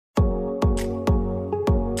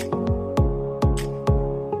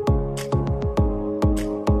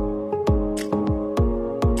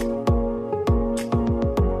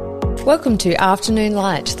Welcome to Afternoon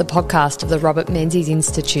Light, the podcast of the Robert Menzies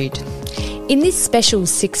Institute. In this special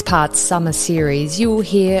six-part summer series, you will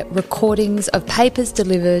hear recordings of papers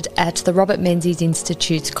delivered at the Robert Menzies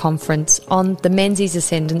Institute's conference on the Menzies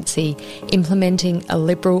Ascendency, Implementing a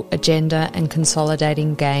Liberal Agenda and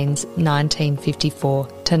Consolidating Gains 1954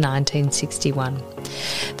 to 1961.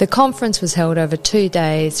 The conference was held over 2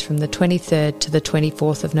 days from the 23rd to the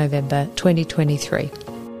 24th of November 2023.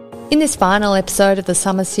 In this final episode of the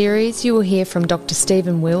summer series, you will hear from Dr.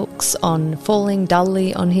 Stephen Wilks on Falling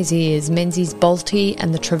Dully on His Ears, Menzies Bolte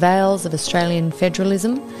and the Travails of Australian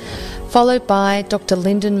Federalism, followed by Dr.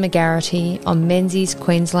 Lyndon Megarrity on Menzies,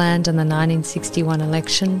 Queensland and the 1961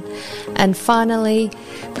 election, and finally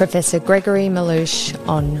Professor Greg Melleuish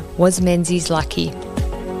on Was Menzies Lucky?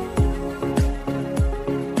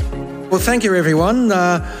 Well, thank you, everyone.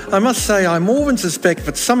 I must say I more than suspect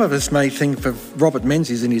that some of us may think of Robert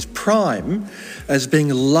Menzies in his prime as being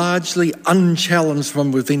largely unchallenged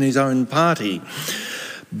from within his own party.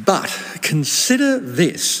 But consider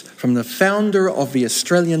this from the founder of the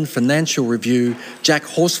Australian Financial Review, Jack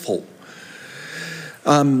Horsfall,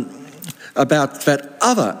 about that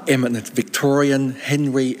other eminent Victorian,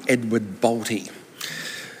 Henry Edward Bolte.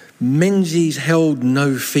 Menzies held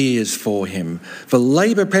no fears for him. The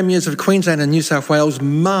Labor premiers of Queensland and New South Wales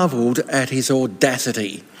marvelled at his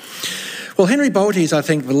audacity. Well, Henry Bolte is, I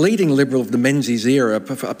think, the leading Liberal of the Menzies era,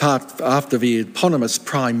 apart after the eponymous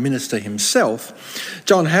Prime Minister himself.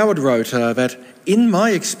 John Howard wrote that, in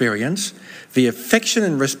my experience, the affection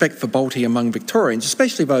and respect for Bolte among Victorians,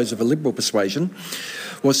 especially those of a Liberal persuasion,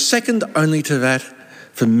 was second only to that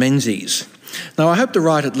for Menzies. Now, I hope to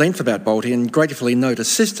write at length about Bolte and gratefully note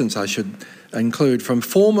assistance I should include from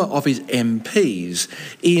former of his MPs,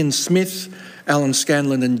 Ian Smith, Alan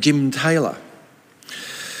Scanlon and Jim Taylor.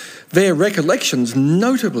 Their recollections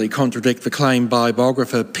notably contradict the claim by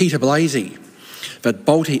biographer Peter Blasey that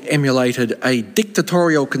Bolte emulated a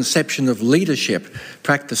dictatorial conception of leadership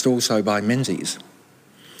practised also by Menzies.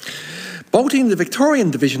 Bolte in the Victorian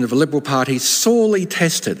division of the Liberal Party sorely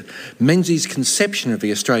tested Menzies' conception of the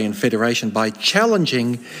Australian Federation by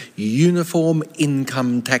challenging uniform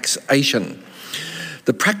income taxation,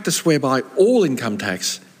 the practice whereby all income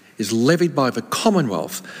tax is levied by the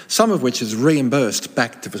Commonwealth, some of which was reimbursed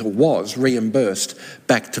back to the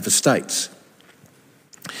states.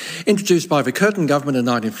 Introduced by the Curtin government in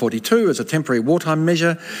 1942 as a temporary wartime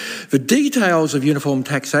measure, the details of uniform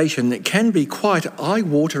taxation can be quite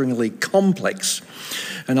eye-wateringly complex,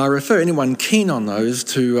 and I refer anyone keen on those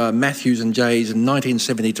to Matthews and Jay's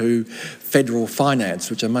 1972 Federal Finance,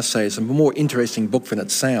 which I must say is a more interesting book than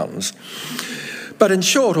it sounds. But in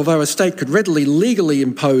short, although a state could readily legally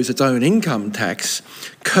impose its own income tax,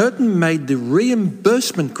 Curtin made the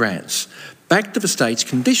reimbursement grants back to the states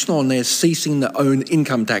conditional on their ceasing their own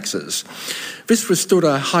income taxes. This withstood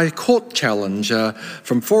a High Court challenge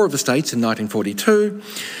from 4 of the states in 1942.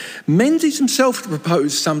 Menzies himself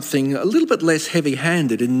proposed something a little bit less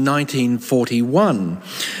heavy-handed in 1941,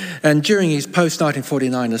 and during his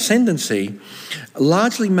post-1949 ascendancy,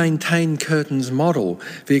 largely maintained Curtin's model.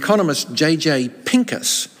 The economist J.J.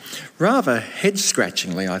 Pincus, rather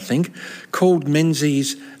head-scratchingly, I think, called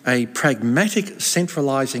Menzies a pragmatic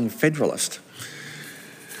centralising federalist.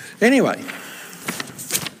 Anyway,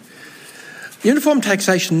 uniform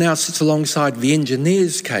taxation now sits alongside the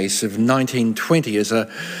engineers case of 1920 as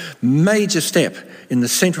a major step in the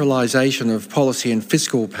centralisation of policy and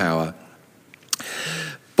fiscal power.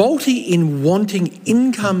 Bolte, in wanting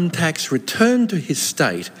income tax returned to his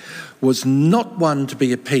state, was not one to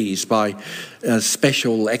be appeased by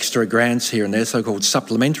special extra grants here and there, so-called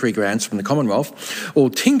supplementary grants from the Commonwealth, or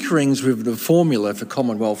tinkerings with the formula for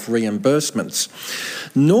Commonwealth reimbursements.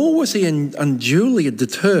 Nor was he unduly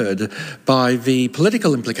deterred by the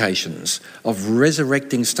political implications of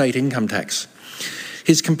resurrecting state income tax.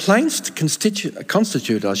 His complaints constitute,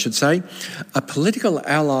 a political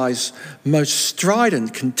ally's most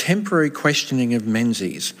strident contemporary questioning of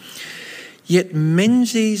Menzies. Yet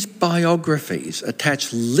Menzies' biographies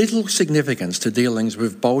attach little significance to dealings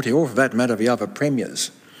with Bolte, or for that matter, the other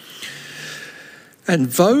premiers. And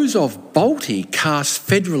those of Bolte cast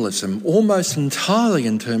federalism almost entirely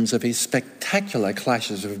in terms of his spectacular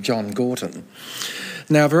clashes with John Gorton.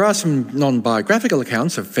 Now, there are some non-biographical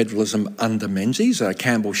accounts of federalism under Menzies.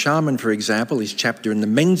 Campbell Sharman, for example, his chapter in the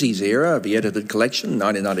Menzies era of the edited collection,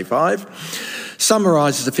 1995,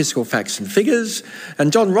 summarises the fiscal facts and figures.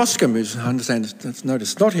 And John Roscombe, who's, I understand,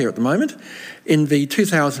 noticed not here at the moment, in the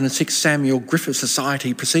 2006 Samuel Griffith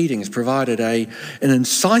Society proceedings, provided an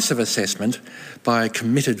incisive assessment by a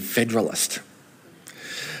committed federalist.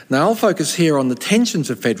 Now, I'll focus here on the tensions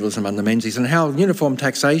of federalism under Menzies and how uniform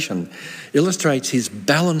taxation illustrates his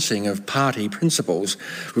balancing of party principles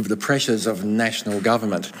with the pressures of national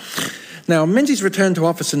government. Now, Menzies' return to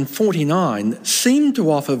office in 1949 seemed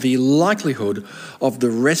to offer the likelihood of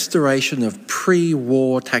the restoration of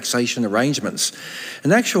pre-war taxation arrangements.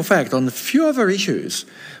 In actual fact, on the few other issues,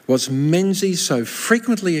 was Menzies so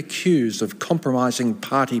frequently accused of compromising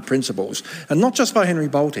party principles, and not just by Henry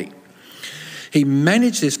Bolte. He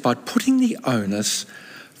managed this by putting the onus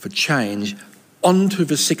for change onto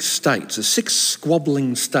the 6 states, the 6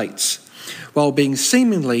 squabbling states, while being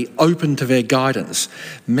seemingly open to their guidance.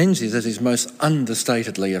 Menzies is most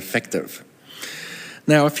understatedly effective.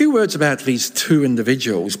 Now, a few words about these 2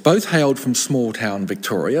 individuals. Both hailed from small-town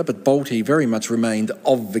Victoria, but Bolte very much remained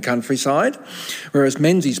of the countryside, whereas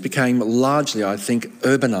Menzies became largely, I think,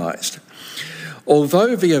 urbanised.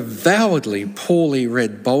 Although the avowedly poorly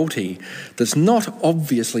read Bolte does not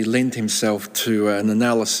obviously lend himself to an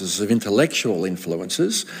analysis of intellectual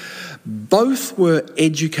influences, both were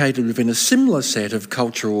educated within a similar set of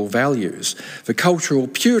cultural values. The cultural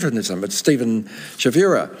puritanism that Stephen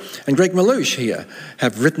Wilks and Greg Melleuish here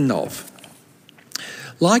have written of.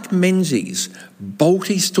 Like Menzies,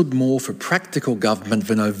 Bolte stood more for practical government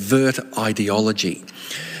than overt ideology.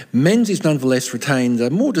 Menzies nonetheless retained a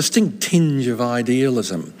more distinct tinge of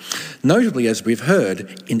idealism, notably, as we've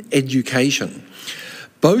heard, in education.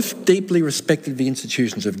 Both deeply respected the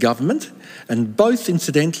institutions of government, and both,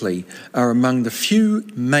 incidentally, are among the few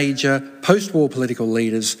major post-war political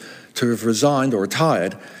leaders to have resigned or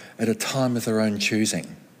retired at a time of their own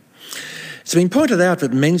choosing. It's been pointed out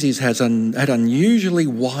that Menzies had unusually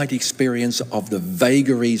wide experience of the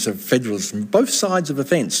vagaries of federalism, both sides of the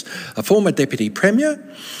fence. A former deputy premier,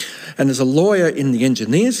 and as a lawyer in the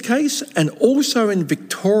engineers case, and also in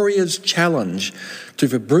Victoria's challenge to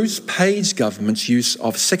the Bruce Page government's use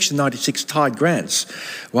of Section 96 tied grants,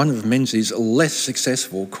 one of Menzies' less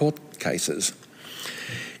successful court cases.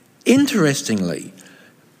 Interestingly,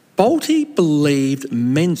 Bolte believed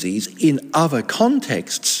Menzies, in other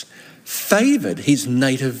contexts, favoured his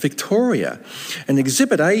native Victoria. And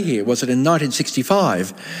Exhibit A here was that in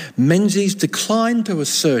 1965, Menzies declined to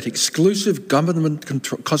assert exclusive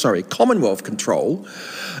Commonwealth control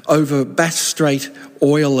over Bass Strait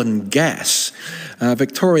oil and gas.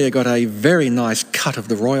 Victoria got a very nice cut of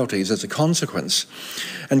the royalties as a consequence.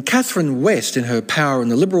 And Catherine West, in her Power in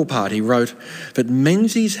the Liberal Party, wrote that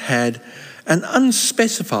Menzies had an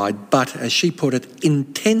unspecified but, as she put it,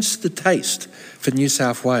 intense taste for New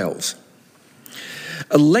South Wales.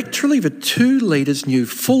 Electorally, the 2 leaders knew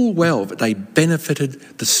full well that they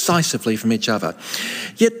benefited decisively from each other.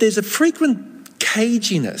 Yet there's a frequent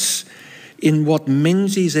caginess in what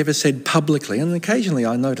Menzies ever said publicly, and occasionally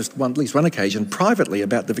I noticed at least one occasion privately,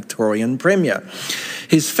 about the Victorian Premier.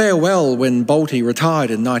 His farewell when Bolte retired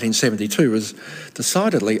in 1972 was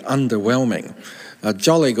decidedly underwhelming. A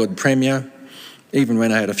jolly good Premier, even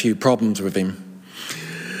when I had a few problems with him.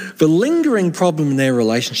 The lingering problem in their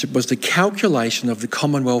relationship was the calculation of the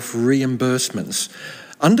Commonwealth reimbursements.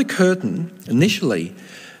 Under Curtin, initially,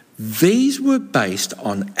 these were based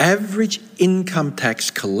on average income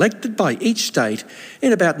tax collected by each state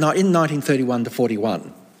in 1931 to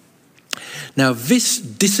 41. Now, this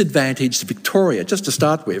disadvantaged Victoria, just to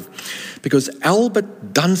start with, because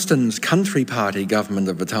Albert Dunstan's Country Party government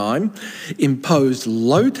of the time imposed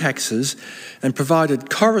low taxes and provided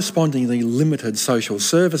correspondingly limited social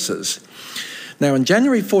services. Now, in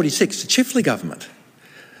January 1946, the Chifley government,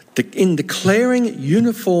 in declaring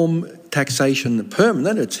uniform taxation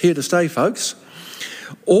permanent, it's here to stay, folks,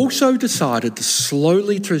 also decided to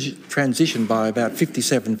slowly transition by about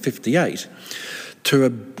 57-58 to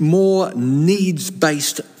a more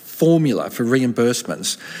needs-based formula for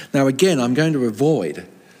reimbursements. Now, again, I'm going to avoid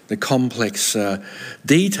the complex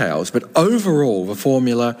details, but overall, the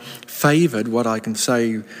formula favoured what I can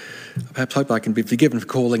say, perhaps hope I can be forgiven for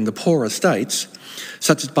calling the poorer states,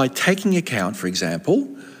 such as by taking account, for example,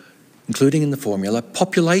 including in the formula,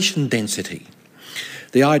 population density.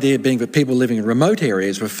 The idea being that people living in remote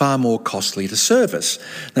areas were far more costly to service.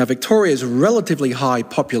 Now, Victoria's relatively high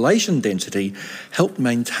population density helped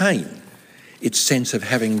maintain its sense of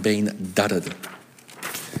having been dudded.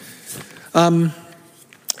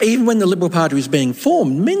 Even when the Liberal Party was being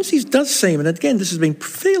formed, Menzies does seem, and again this has been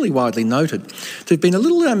fairly widely noted, to have been a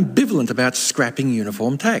little ambivalent about scrapping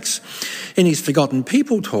uniform tax. In his Forgotten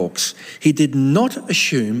People talks, he did not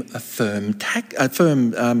assume a firm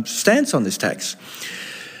stance on this tax.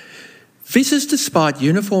 This is despite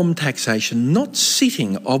uniform taxation not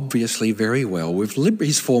sitting obviously very well with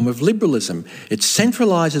his form of liberalism. It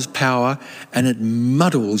centralises power and it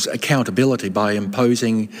muddles accountability by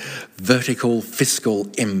imposing vertical fiscal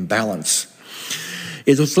imbalance.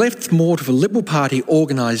 It was left more to the Liberal Party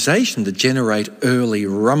organisation to generate early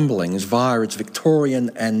rumblings via its Victorian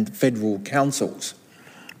and federal councils.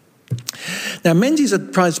 Now, Menzies,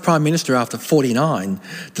 as Prime Minister after 49,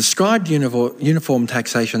 described uniform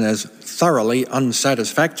taxation as thoroughly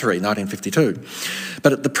unsatisfactory, 1952.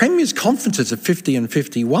 But at the Premier's conferences of 50 and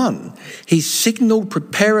 51, he signalled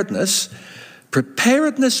preparedness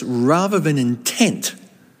rather than intent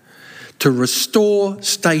to restore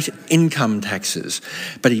state income taxes,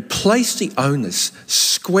 but he placed the onus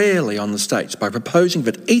squarely on the states by proposing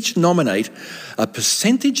that each nominate a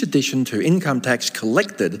percentage addition to income tax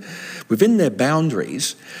collected within their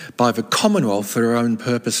boundaries by the Commonwealth for their own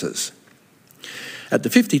purposes. At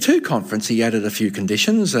the 52 conference, he added a few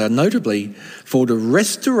conditions, notably for the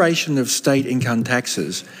restoration of state income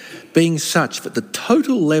taxes being such that the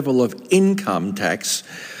total level of income tax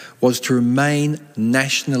was to remain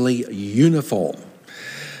nationally uniform.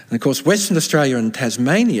 And of course, Western Australia and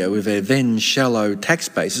Tasmania, with their then shallow tax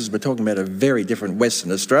bases, we're talking about a very different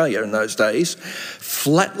Western Australia in those days,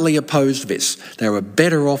 flatly opposed this. They were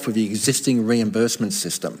better off with the existing reimbursement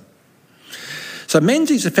system. So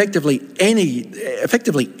Menzies effectively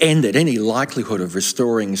ended any likelihood of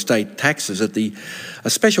restoring state taxes at a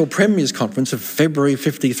special Premiers' Conference of February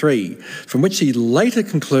 53, from which he later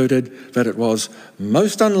concluded that it was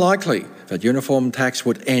most unlikely that uniform tax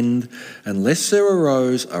would end unless there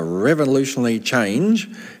arose a revolutionary change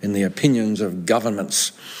in the opinions of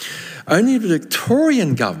governments. Only the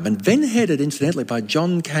Victorian government, then headed incidentally by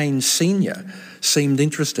John Cain Sr., seemed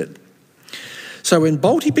interested. So when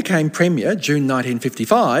Bolte became Premier, June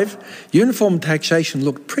 1955, uniform taxation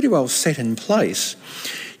looked pretty well set in place,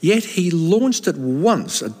 yet he launched at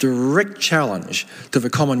once a direct challenge to the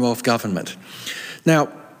Commonwealth government. Now,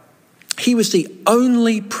 he was the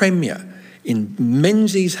only Premier in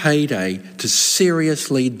Menzies' heyday to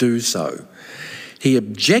seriously do so. He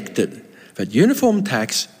objected that uniform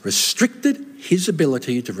tax restricted his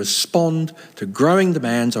ability to respond to growing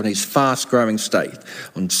demands on his fast-growing state,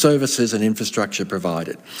 on services and infrastructure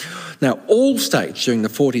provided. Now, all states during the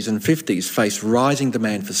 40s and 50s faced rising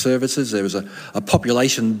demand for services. There was a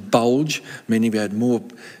population bulge, meaning we had more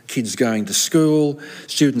kids going to school,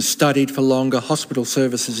 students studied for longer, hospital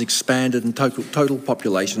services expanded and total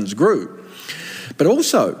populations grew. But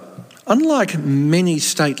also, unlike many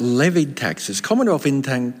state-levied taxes, Commonwealth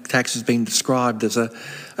income tax has been described as a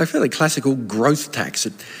fairly classical growth tax.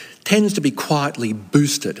 It tends to be quietly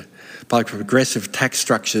boosted by progressive tax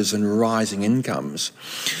structures and rising incomes.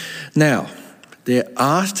 Now, there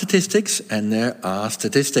are statistics and there are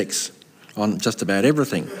statistics on just about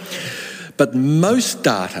everything, but most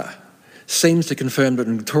data seems to confirm that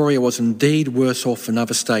Victoria was indeed worse off than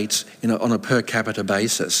other states on a per capita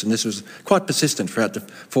basis, and this was quite persistent throughout the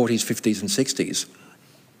 40s, 50s and 60s.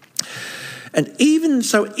 And even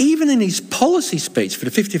in his policy speech for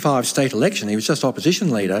the 55 state election, he was just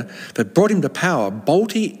opposition leader, that brought him to power,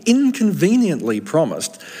 Bolte inconveniently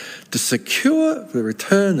promised to secure the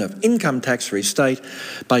return of income tax for his state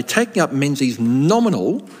by taking up Menzies'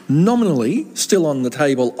 nominally still on the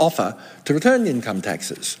table offer to return the income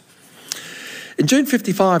taxes. In June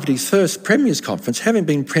 55, at his first Premiers' Conference, having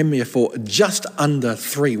been Premier for just under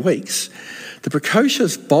 3 weeks, the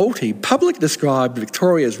precocious Bolte publicly described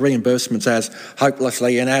Victoria's reimbursements as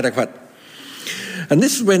hopelessly inadequate. And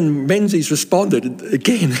this is when Menzies responded,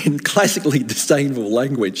 again in classically disdainful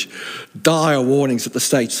language. Dire warnings that the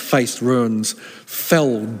state's faced ruins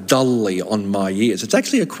fell dully on my ears. It's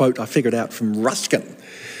actually a quote I figured out from Ruskin,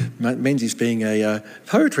 Menzies being a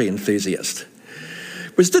poetry enthusiast,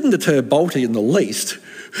 which didn't deter Bolte in the least,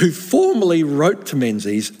 who formally wrote to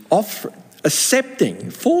Menzies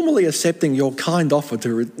formally accepting your kind offer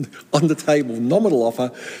on the table, nominal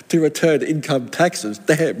offer to return income taxes.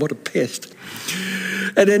 Damn, what a pest.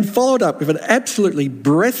 And then followed up with an absolutely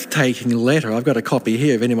breathtaking letter, I've got a copy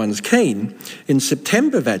here if anyone's keen, in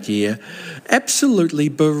September that year, absolutely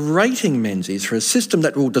berating Menzies for a system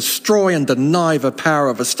that will destroy and deny the power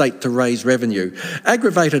of a state to raise revenue,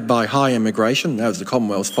 aggravated by high immigration. That was the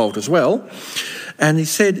Commonwealth's fault as well. And he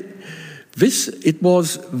said, it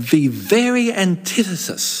was the very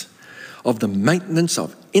antithesis of the maintenance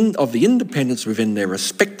of the independence within their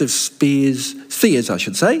respective spheres,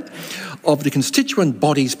 of the constituent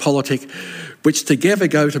bodies politic, which together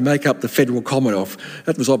go to make up the Federal Commonwealth.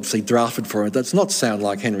 That was obviously drafted for him. It does not sound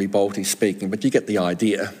like Henry Bolte speaking, but you get the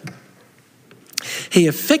idea. He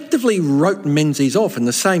effectively wrote Menzies off in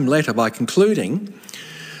the same letter by concluding,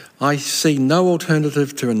 "I see no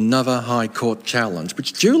alternative to another High Court challenge,"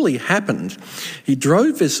 which duly happened. He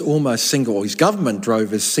drove this his government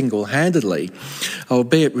drove this single-handedly,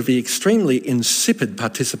 albeit with the extremely insipid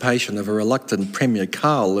participation of a reluctant Premier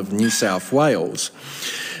Carl of New South Wales.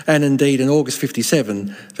 And indeed, in August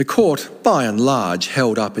 57, the court, by and large,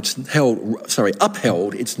 upheld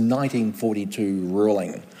its 1942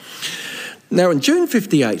 ruling. Now, in June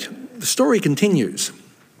 58, the story continues.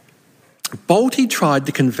 Bolte tried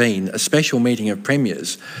to convene a special meeting of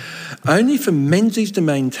premiers, only for Menzies to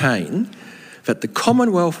maintain that the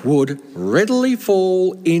Commonwealth would readily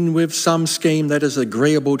fall in with some scheme that is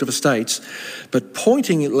agreeable to the states, but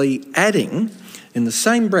pointedly adding, in the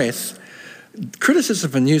same breath,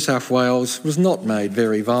 criticism of New South Wales was not made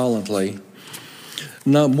very violently.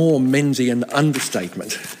 No more Menzian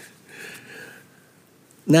understatement.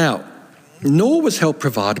 Now, nor was help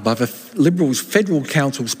provided by the Liberals' Federal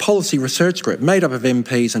Council's Policy Research Group, made up of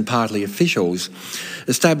MPs and party officials,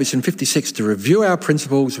 established in 56 to review our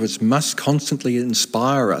principles which must constantly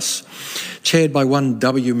inspire us, chaired by one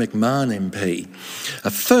W. McMahon MP,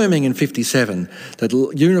 affirming in 57 that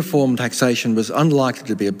uniform taxation was unlikely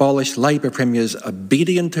to be abolished. Labor premiers,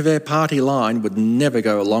 obedient to their party line, would never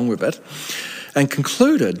go along with it, and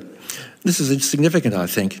concluded, this is significant I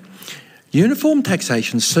think, uniform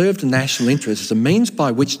taxation served the national interest as a means by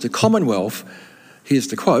which the Commonwealth, here's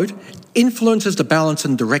the quote, influences the balance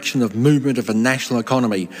and direction of movement of a national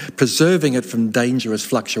economy, preserving it from dangerous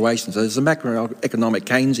fluctuations. So there's a macroeconomic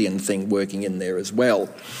Keynesian thing working in there as well.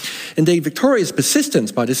 Indeed, Victoria's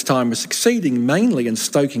persistence by this time was succeeding mainly in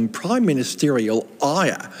stoking prime ministerial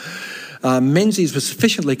ire. Menzies was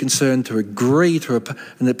sufficiently concerned to agree to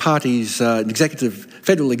the party's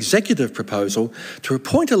federal executive proposal to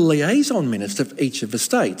appoint a liaison minister for each of the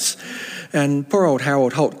states. And poor old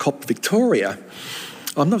Harold Holt copped Victoria.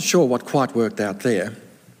 I'm not sure what quite worked out there.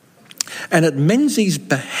 And at Menzies'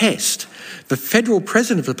 behest, the federal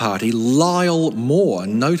president of the party, Lyle Moore, a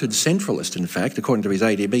noted centralist in fact, according to his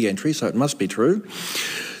ADB entry, so it must be true,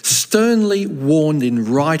 sternly warned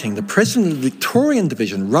in writing the president of the Victorian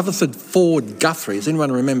division, Rutherford Ford Guthrie, does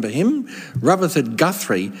anyone remember him? Rutherford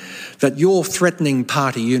Guthrie, that you're threatening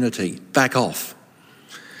party unity, back off.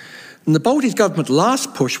 And the Bolte's government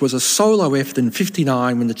last push was a solo effort in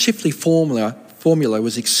 59 when the Chifley formula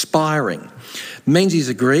was expiring. Menzies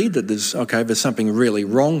agreed that there's something really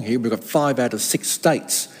wrong here. We've got 5 out of 6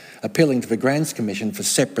 states appealing to the Grants Commission for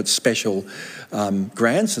separate special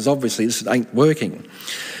grants, as obviously this ain't working.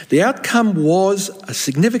 The outcome was a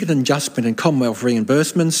significant adjustment in Commonwealth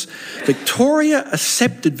reimbursements. Victoria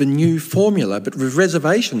accepted the new formula, but with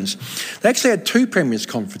reservations. They actually had 2 premiers'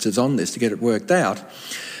 conferences on this to get it worked out.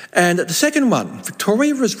 And at the second one,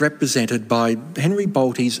 Victoria was represented by Henry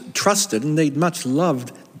Bolte's trusted, indeed much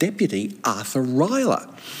loved, deputy Arthur Ryler.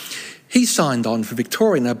 He signed on for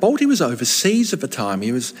Victoria. Now, Bolte was overseas at the time.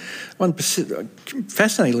 He was, one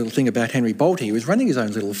fascinating little thing about Henry Bolte, he was running his own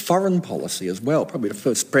little foreign policy as well, probably the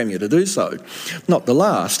first premier to do so, not the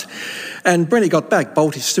last. And when he got back,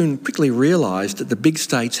 Bolte soon quickly realised that the big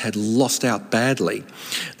states had lost out badly.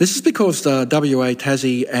 This is because WA,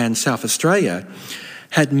 Tassie and South Australia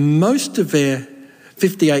had most of their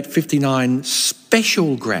 58, 59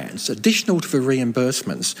 special grants, additional to the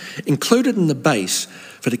reimbursements, included in the base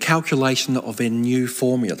for the calculation of their new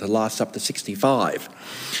formula to last up to 65.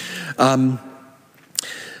 And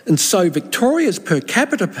so Victoria's per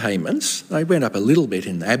capita payments, they went up a little bit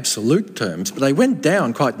in absolute terms, but they went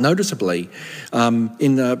down quite noticeably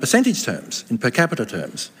in percentage terms, in per capita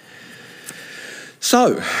terms.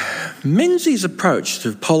 So, Menzies' approach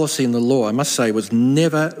to policy and the law, I must say, was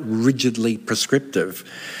never rigidly prescriptive.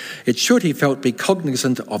 It should, he felt, be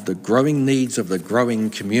cognizant of the growing needs of the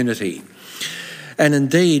growing community. And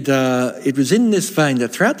indeed, it was in this vein that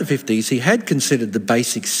throughout the 50s he had considered the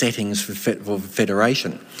basic settings for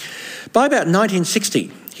federation. By about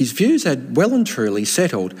 1960, his views had well and truly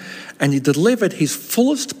settled, and he delivered his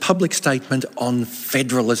fullest public statement on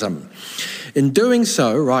federalism. In doing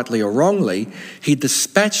so, rightly or wrongly, he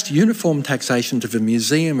dispatched uniform taxation to the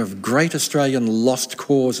Museum of Great Australian Lost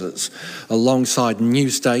Causes, alongside new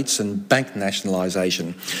states and bank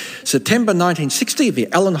nationalisation. September 1960,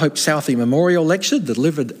 the Alan Hope Southey Memorial Lecture,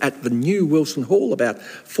 delivered at the new Wilson Hall, about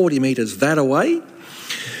 40 metres that away.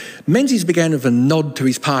 Menzies began with a nod to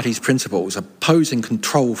his party's principles, opposing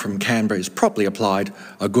control from Canberra is properly applied,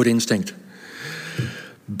 a good instinct.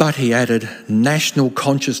 But he added, national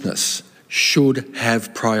consciousness should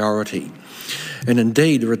have priority. And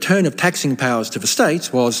indeed, the return of taxing powers to the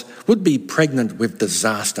states would be pregnant with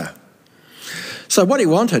disaster. So what he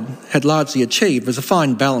wanted, had largely achieved, was a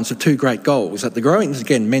fine balance of two great goals. That the growing,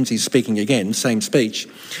 again, Menzies speaking again, same speech,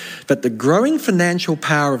 that the growing financial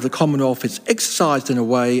power of the Commonwealth is exercised in a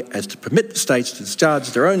way as to permit the states to discharge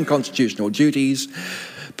their own constitutional duties,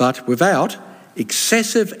 but without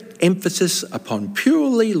excessive emphasis upon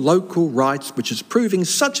purely local rights, which is proving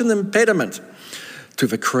such an impediment to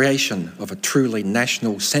the creation of a truly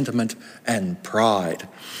national sentiment and pride.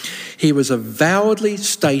 He was avowedly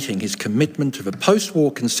stating his commitment to the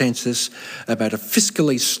post-war consensus about a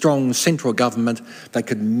fiscally strong central government that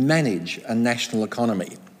could manage a national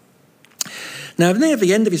economy. Now, near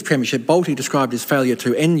the end of his premiership, Bolte described his failure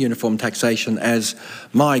to end uniform taxation as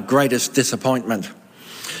my greatest disappointment.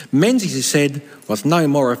 Menzies, he said, was no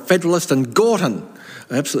more a federalist than Gorton,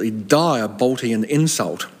 an absolutely dire Boltean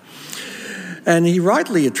insult. And he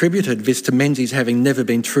rightly attributed this to Menzies having never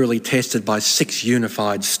been truly tested by 6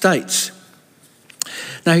 unified states.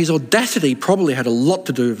 Now, his audacity probably had a lot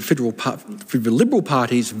to do with the Liberal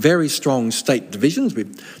Party's very strong state divisions.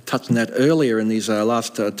 We've touched on that earlier in these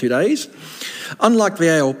last 2 days. Unlike the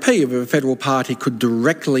ALP, where the Federal Party could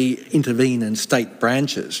directly intervene in state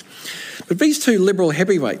branches. But these two Liberal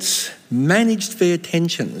heavyweights managed their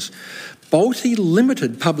tensions. Bolte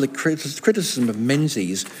limited public criticism of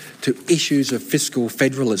Menzies to issues of fiscal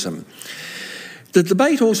federalism. The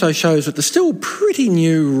debate also shows that the still pretty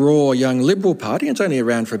new, raw young Liberal Party, it's only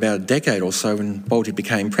around for about a decade or so when Bolte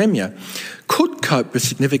became Premier, could cope with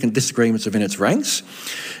significant disagreements within its ranks.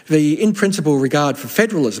 The in-principle regard for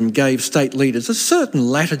federalism gave state leaders a certain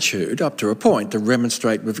latitude, up to a point, to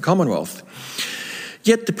remonstrate with the Commonwealth.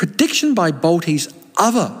 Yet the prediction by Bolte's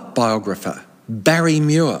other biographer, Barry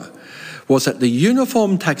Muir, was that the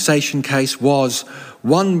uniform taxation case was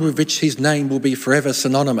one with which his name will be forever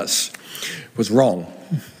synonymous, was wrong.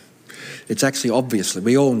 It's actually, obviously,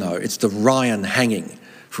 we all know, it's the Ryan hanging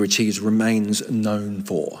for which he remains known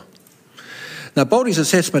for. Now, Bolte's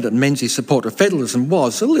assessment that Menzies' support of federalism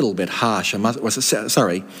was a little bit harsh. Bolte's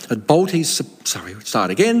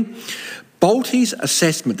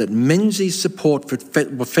assessment that Menzies' support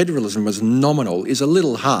for federalism was nominal is a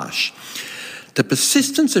little harsh. The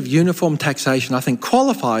persistence of uniform taxation, I think,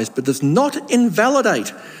 qualifies but does not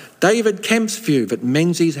invalidate David Kemp's view that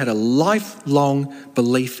Menzies had a lifelong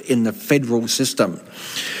belief in the federal system,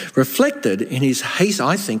 reflected in his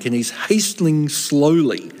hastening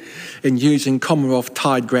slowly in using Commonwealth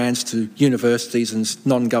tied grants to universities and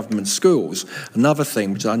non-government schools, another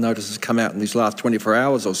thing which I notice has come out in these last 24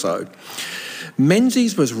 hours or so.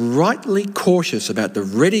 Menzies was rightly cautious about the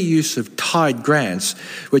ready use of tied grants,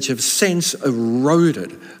 which have since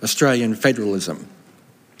eroded Australian federalism.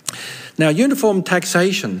 Now, uniform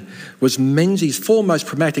taxation was Menzies' foremost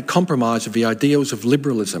pragmatic compromise of the ideals of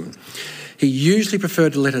liberalism. He usually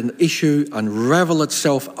preferred to let an issue unravel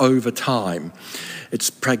itself over time. It's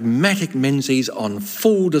pragmatic Menzies on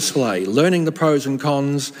full display, learning the pros and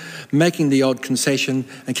cons, making the odd concession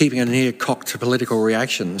and keeping an ear cocked to political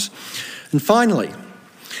reactions. And finally,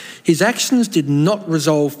 his actions did not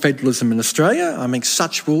resolve federalism in Australia. I mean,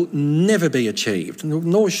 such will never be achieved,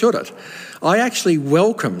 nor should it. I actually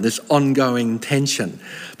welcome this ongoing tension.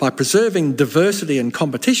 By preserving diversity and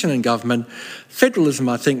competition in government, federalism,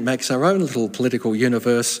 I think, makes our own little political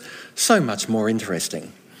universe so much more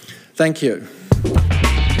interesting. Thank you.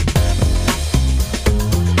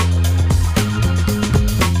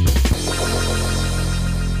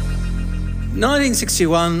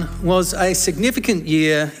 1961 was a significant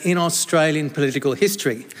year in Australian political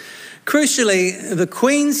history. Crucially, the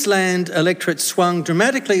Queensland electorate swung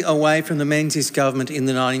dramatically away from the Menzies government in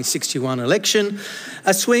the 1961 election,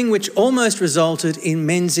 a swing which almost resulted in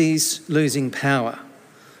Menzies losing power.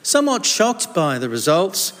 Somewhat shocked by the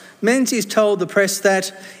results, Menzies told the press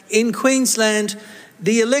that in Queensland,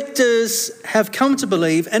 the electors have come to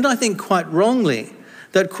believe, and I think quite wrongly,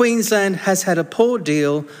 that Queensland has had a poor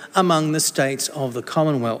deal among the states of the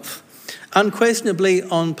Commonwealth. Unquestionably,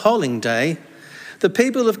 on polling day, the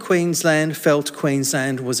people of Queensland felt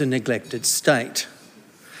Queensland was a neglected state.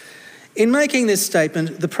 In making this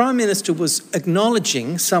statement, the Prime Minister was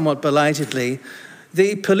acknowledging, somewhat belatedly,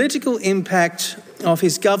 the political impact of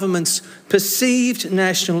his government's perceived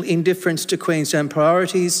national indifference to Queensland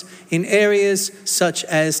priorities in areas such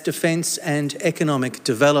as defence and economic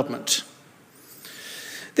development.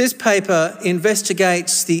 This paper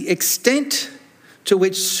investigates the extent to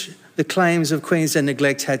which the claims of Queensland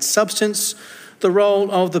neglect had substance, the role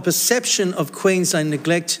of the perception of Queensland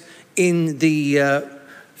neglect in the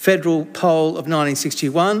federal poll of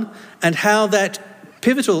 1961, and how that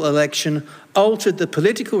pivotal election altered the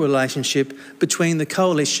political relationship between the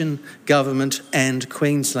coalition government and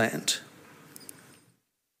Queensland.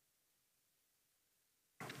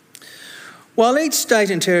 While each state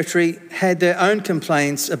and territory had their own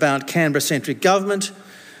complaints about Canberra-centric government,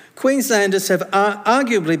 Queenslanders have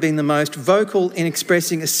arguably been the most vocal in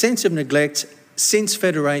expressing a sense of neglect since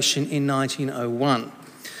Federation in 1901.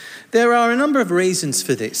 There are a number of reasons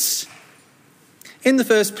for this. In the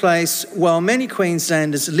first place, while many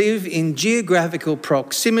Queenslanders live in geographical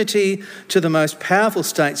proximity to the most powerful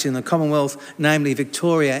states in the Commonwealth, namely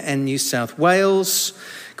Victoria and New South Wales,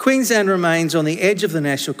 Queensland remains on the edge of the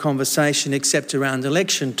national conversation except around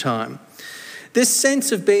election time. This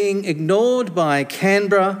sense of being ignored by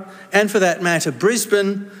Canberra, and for that matter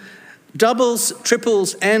Brisbane, doubles,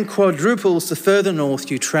 triples and quadruples the further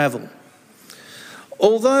north you travel.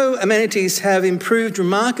 Although amenities have improved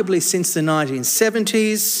remarkably since the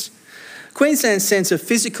 1970s, Queensland's sense of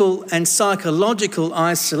physical and psychological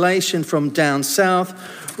isolation from down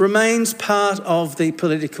south remains part of the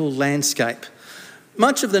political landscape.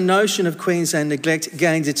 Much of the notion of Queensland neglect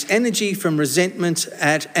gains its energy from resentment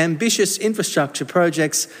at ambitious infrastructure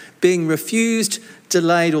projects being refused,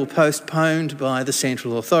 delayed or postponed by the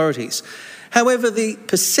central authorities. However, the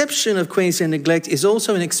perception of Queensland neglect is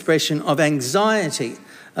also an expression of anxiety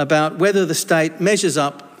about whether the state measures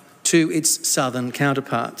up to its southern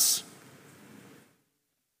counterparts.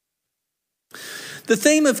 The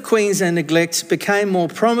theme of Queensland neglect became more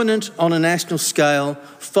prominent on a national scale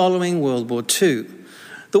following World War II.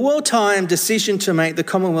 The wartime decision to make the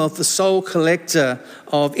Commonwealth the sole collector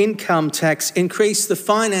of income tax increased the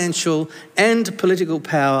financial and political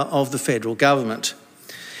power of the federal government.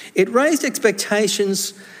 It raised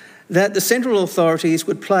expectations that the central authorities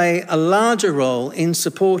would play a larger role in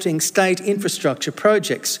supporting state infrastructure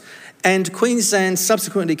projects, and Queensland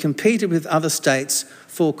subsequently competed with other states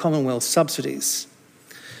for Commonwealth subsidies.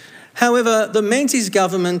 However, the Menzies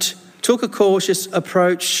government took a cautious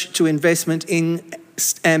approach to investment in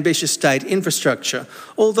ambitious state infrastructure,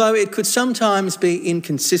 although it could sometimes be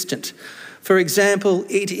inconsistent. For example,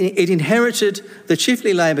 it inherited the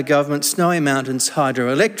chiefly Labor government's Snowy Mountains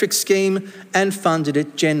hydroelectric scheme and funded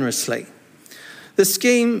it generously. The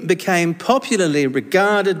scheme became popularly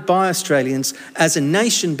regarded by Australians as a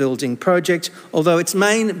nation-building project, although its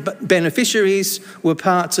main beneficiaries were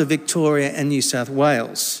parts of Victoria and New South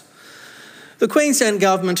Wales. The Queensland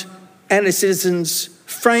government and its citizens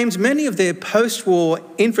framed many of their post-war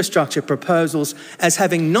infrastructure proposals as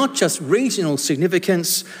having not just regional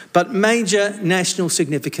significance, but major national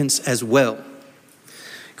significance as well.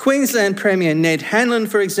 Queensland Premier Ned Hanlon,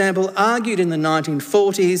 for example, argued in the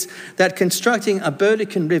 1940s that constructing a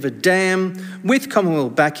Burdekin River dam with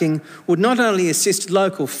Commonwealth backing would not only assist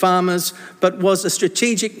local farmers, but was a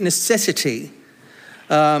strategic necessity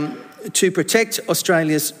to protect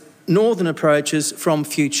Australia's northern approaches from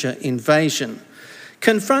future invasion.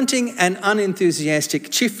 Confronting an unenthusiastic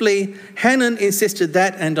Chifley, Hannon insisted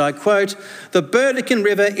that, and I quote, "The Burdekin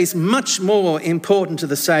River is much more important to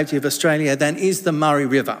the safety of Australia than is the Murray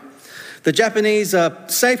River. The Japanese are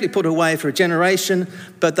safely put away for a generation,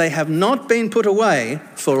 but they have not been put away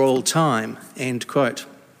for all time," end quote.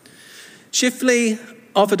 Chifley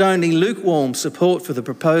offered only lukewarm support for the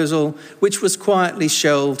proposal, which was quietly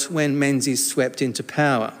shelved when Menzies swept into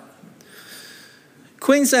power.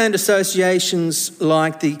 Queensland associations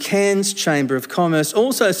like the Cairns Chamber of Commerce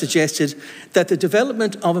also suggested that the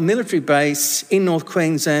development of a military base in North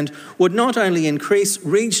Queensland would not only increase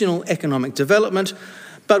regional economic development,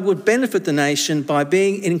 but would benefit the nation by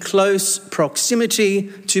being in close proximity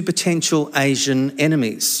to potential Asian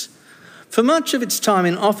enemies. For much of its time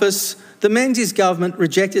in office, the Menzies government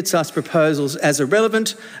rejected such proposals as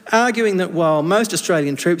irrelevant, arguing that while most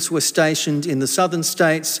Australian troops were stationed in the southern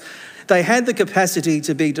states, they had the capacity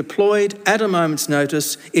to be deployed at a moment's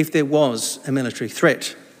notice if there was a military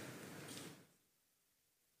threat.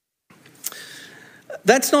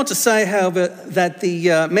 That's not to say, however, that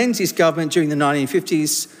the Menzies government during the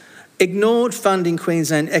 1950s ignored funding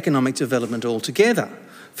Queensland economic development altogether.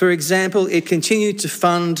 For example, it continued to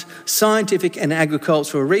fund scientific and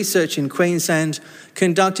agricultural research in Queensland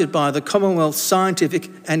conducted by the Commonwealth Scientific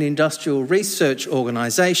and Industrial Research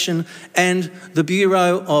Organisation and the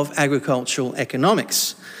Bureau of Agricultural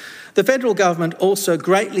Economics. The federal government also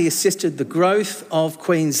greatly assisted the growth of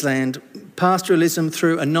Queensland pastoralism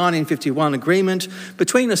through a 1951 agreement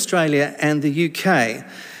between Australia and the UK,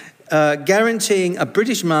 guaranteeing a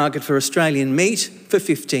British market for Australian meat for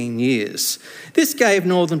 15 years. This gave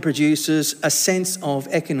northern producers a sense of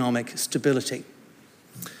economic stability.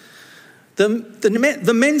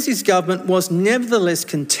 The Menzies government was nevertheless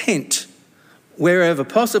content, wherever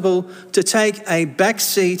possible, to take a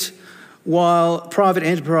backseat while private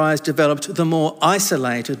enterprise developed the more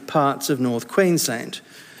isolated parts of North Queensland.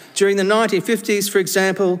 During the 1950s, for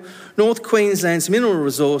example, North Queensland's mineral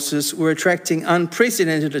resources were attracting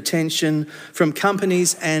unprecedented attention from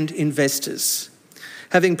companies and investors.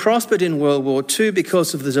 Having prospered in World War II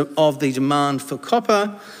because of the demand for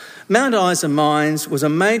copper, Mount Isa Mines was a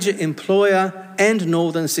major employer and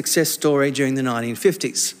northern success story during the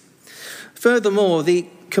 1950s. Furthermore, the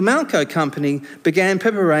Comalco Company began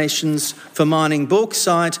preparations for mining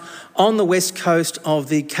bauxite on the west coast of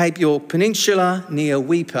the Cape York Peninsula near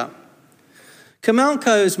Weipa.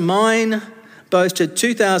 Comalco's mine boasted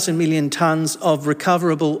 2,000 million tonnes of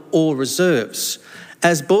recoverable ore reserves,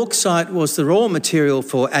 as bauxite was the raw material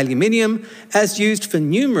for aluminium, as used for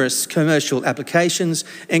numerous commercial applications,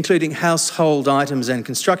 including household items and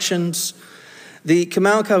constructions. The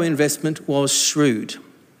Comalco investment was shrewd.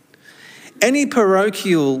 Any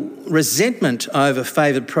parochial resentment over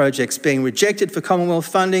favoured projects being rejected for Commonwealth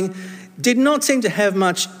funding did not seem to have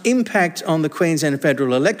much impact on the Queensland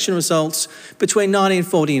federal election results between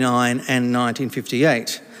 1949 and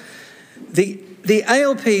 1958. The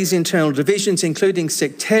ALP's internal divisions, including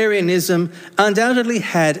sectarianism, undoubtedly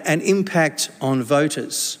had an impact on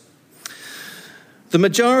voters. The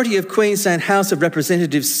majority of Queensland House of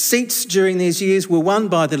Representatives seats during these years were won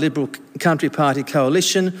by the Liberal Country Party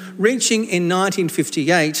coalition, reaching in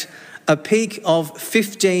 1958 a peak of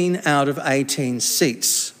 15 out of 18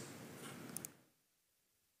 seats.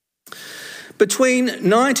 Between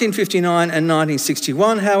 1959 and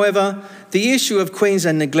 1961, however, the issue of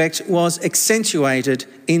Queensland neglect was accentuated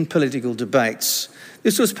in political debates.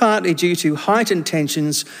 This was partly due to heightened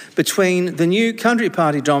tensions between the new Country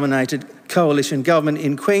Party-dominated coalition government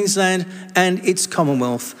in Queensland and its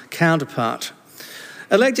Commonwealth counterpart.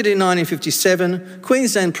 Elected in 1957,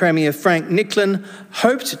 Queensland Premier Frank Nicklin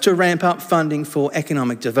hoped to ramp up funding for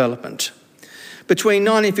economic development. Between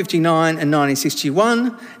 1959 and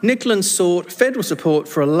 1961, Nicklin sought federal support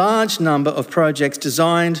for a large number of projects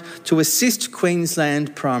designed to assist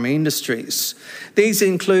Queensland primary industries. These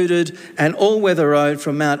included an all-weather road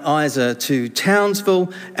from Mount Isa to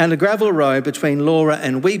Townsville and a gravel road between Laura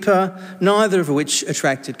and Weipa, neither of which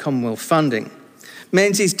attracted Commonwealth funding.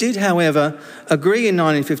 Menzies did, however, agree in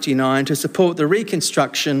 1959 to support the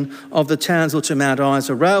reconstruction of the Townsville to Mount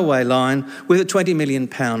Isa railway line with a £20 million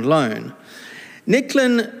loan.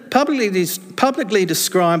 Nicklin publicly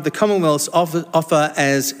described the Commonwealth's offer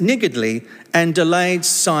as niggardly and delayed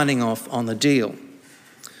signing off on the deal.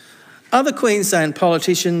 Other Queensland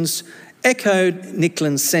politicians echoed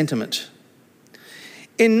Nicklin's sentiment.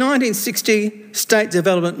 In 1960, State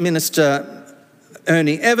Development Minister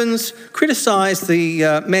Ernie Evans criticised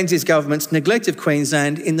the Menzies government's neglect of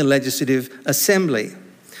Queensland in the Legislative Assembly.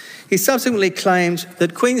 He subsequently claimed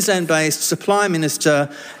that Queensland-based Supply Minister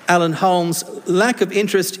Alan Holmes' lack of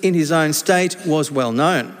interest in his own state was well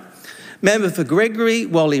known. Member for Gregory,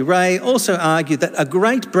 Wally Ray, also argued that a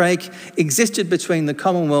great break existed between the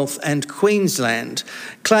Commonwealth and Queensland,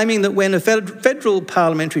 claiming that when a federal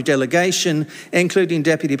parliamentary delegation, including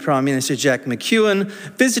Deputy Prime Minister Jack McEwen,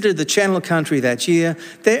 visited the Channel Country that year,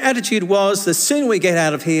 their attitude was, the sooner we get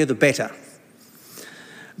out of here, the better.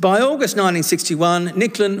 By August 1961,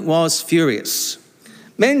 Nicklin was furious.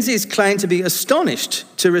 Menzies claimed to be astonished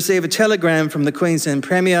to receive a telegram from the Queensland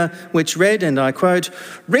Premier which read, and I quote,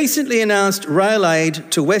 "Recently announced rail aid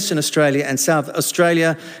to Western Australia and South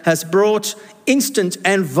Australia has brought instant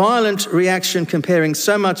and violent reaction comparing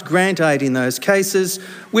so much grant aid in those cases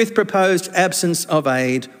with proposed absence of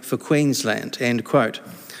aid for Queensland," end quote.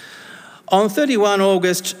 On 31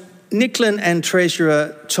 August, Nicklin and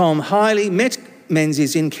Treasurer Tom Hiley met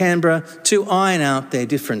Menzies in Canberra to iron out their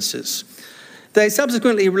differences. They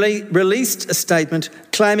subsequently released a statement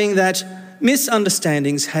claiming that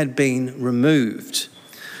misunderstandings had been removed.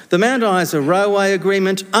 The Mount Isa Railway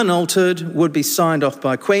Agreement, unaltered, would be signed off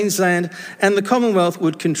by Queensland, and the Commonwealth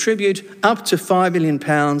would contribute up to £5 million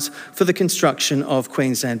for the construction of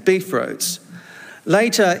Queensland beef roads.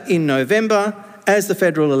 Later in November, as the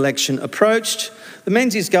federal election approached, the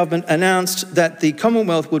Menzies government announced that the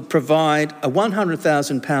Commonwealth would provide a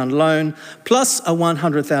 £100,000 loan plus a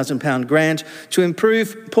 £100,000 grant to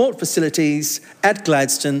improve port facilities at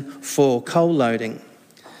Gladstone for coal loading.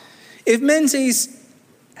 If Menzies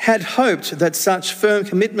had hoped that such firm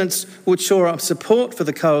commitments would shore up support for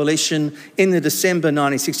the coalition in the December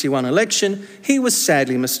 1961 election, he was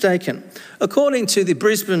sadly mistaken. According to the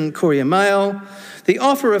Brisbane Courier Mail, the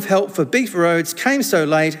offer of help for beef roads came so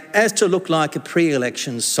late as to look like a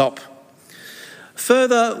pre-election sop.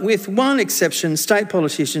 Further, with one exception, state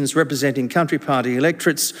politicians representing Country Party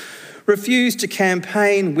electorates refused to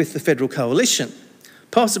campaign with the federal coalition,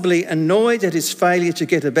 possibly annoyed at his failure to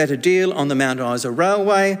get a better deal on the Mount Isa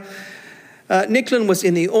Railway, Nicklin was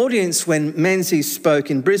in the audience when Menzies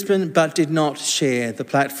spoke in Brisbane, but did not share the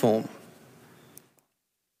platform.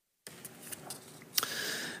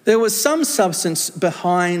 There was some substance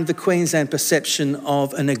behind the Queensland perception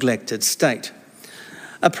of a neglected state.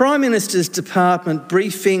 A Prime Minister's Department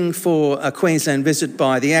briefing for a Queensland visit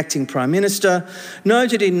by the acting Prime Minister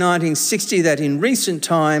noted in 1960 that in recent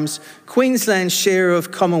times, Queensland's share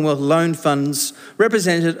of Commonwealth loan funds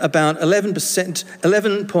represented about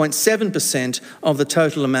 11.7% of the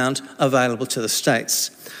total amount available to the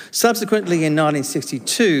states. Subsequently, in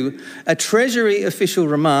 1962, a Treasury official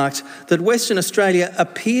remarked that Western Australia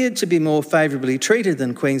appeared to be more favourably treated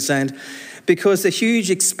than Queensland because the huge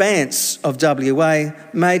expanse of WA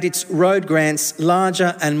made its road grants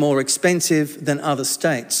larger and more expensive than other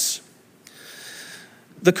states.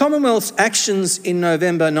 The Commonwealth's actions in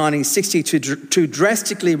November 1960 to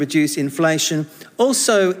drastically reduce inflation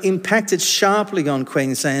also impacted sharply on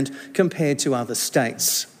Queensland compared to other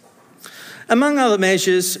states. Among other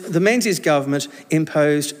measures, the Menzies government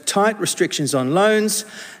imposed tight restrictions on loans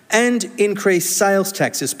and increased sales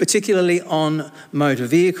taxes, particularly on motor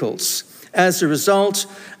vehicles. As a result,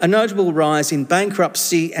 a notable rise in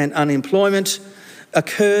bankruptcy and unemployment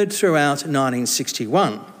occurred throughout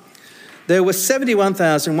 1961. There were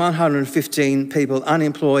 71,115 people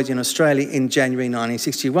unemployed in Australia in January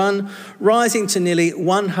 1961, rising to nearly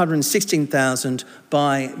 116,000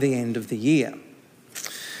 by the end of the year.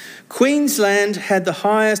 Queensland had the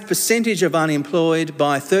highest percentage of unemployed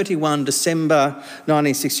by 31 December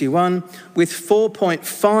 1961, with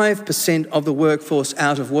 4.5% of the workforce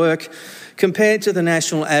out of work, compared to the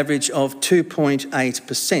national average of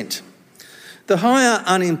 2.8%. The higher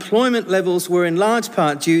unemployment levels were in large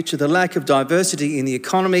part due to the lack of diversity in the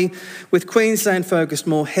economy, with Queensland focused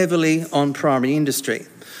more heavily on primary industry.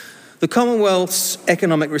 The Commonwealth's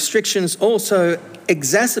economic restrictions also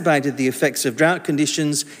exacerbated the effects of drought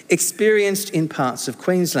conditions experienced in parts of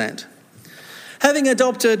Queensland. Having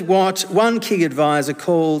adopted what one key advisor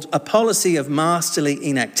called a policy of masterly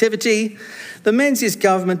inactivity, the Menzies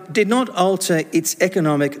government did not alter its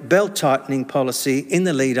economic belt-tightening policy in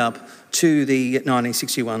the lead-up to the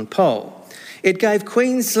 1961 poll. It gave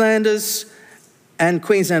Queenslanders and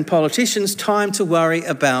Queensland politicians time to worry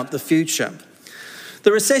about the future.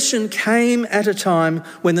 The recession came at a time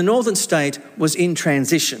when the northern state was in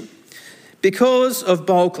transition. Because of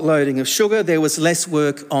bulk loading of sugar, there was less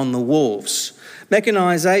work on the wharves.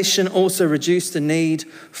 Mechanisation also reduced the need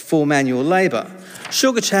for manual labour.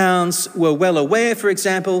 Sugar towns were well aware, for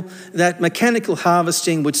example, that mechanical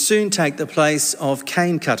harvesting would soon take the place of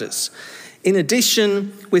cane cutters. In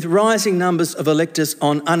addition, with rising numbers of electors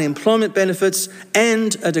on unemployment benefits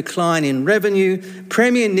and a decline in revenue,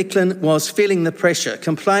 Premier Nicklin was feeling the pressure,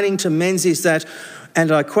 complaining to Menzies that,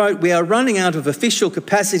 and I quote, "We are running out of official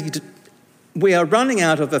capacity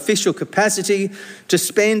to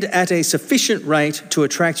spend at a sufficient rate to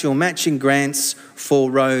attract your matching grants for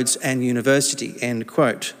roads and university," end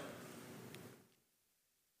quote.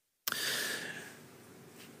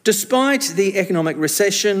 Despite the economic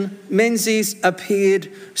recession, Menzies appeared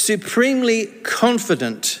supremely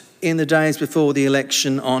confident in the days before the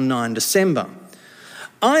election on 9 December.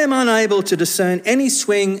 "I am unable to discern any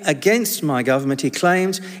swing against my government," he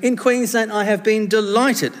claimed. "In Queensland, I have been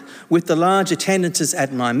delighted with the large attendances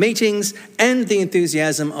at my meetings and the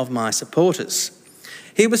enthusiasm of my supporters."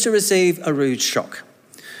 He was to receive a rude shock.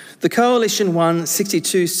 The Coalition won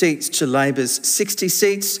 62 seats to Labor's 60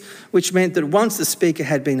 seats, which meant that once the Speaker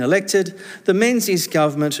had been elected, the Menzies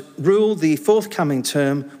government ruled the forthcoming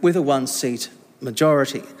term with a one-seat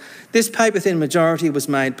majority. This paper-thin majority was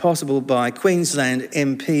made possible by Queensland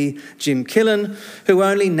MP Jim Killen, who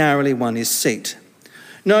only narrowly won his seat.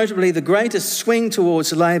 Notably, the greatest swing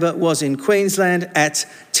towards Labor was in Queensland at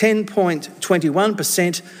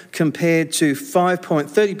 10.21% compared to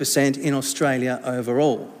 5.30% in Australia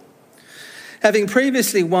overall. Having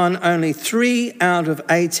previously won only 3 out of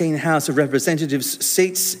 18 House of Representatives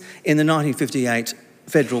seats in the 1958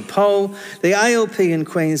 federal poll, the ALP in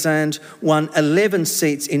Queensland won 11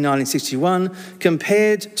 seats in 1961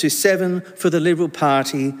 compared to 7 for the Liberal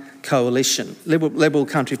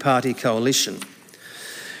Country Party coalition.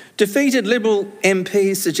 Defeated Liberal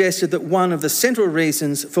MPs suggested that one of the central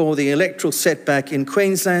reasons for the electoral setback in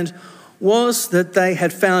Queensland was that they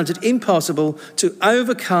had found it impossible to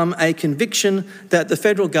overcome a conviction that the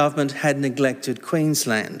federal government had neglected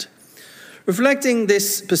Queensland. Reflecting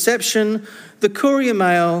this perception, the Courier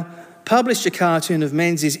Mail published a cartoon of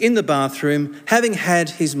Menzies in the bathroom having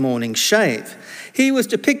had his morning shave. He was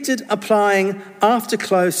depicted applying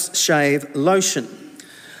after-close shave lotion.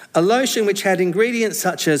 a lotion which had ingredients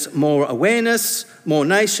such as more awareness, more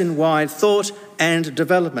nationwide thought and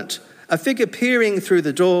development. A figure peering through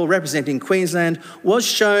the door representing Queensland was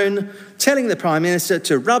shown telling the Prime Minister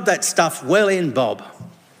to rub that stuff well in, Bob.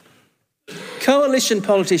 Coalition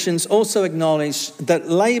politicians also acknowledged that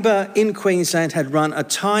Labor in Queensland had run a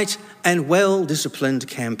tight and well-disciplined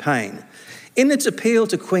campaign. In its appeal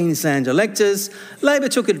to Queensland electors, Labor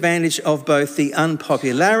took advantage of both the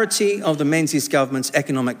unpopularity of the Menzies government's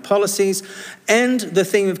economic policies and the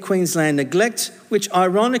theme of Queensland neglect, which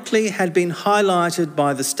ironically had been highlighted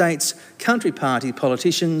by the state's country party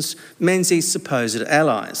politicians, Menzies' supposed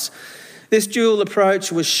allies. This dual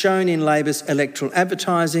approach was shown in Labor's electoral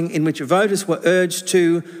advertising, in which voters were urged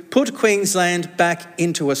to put Queensland back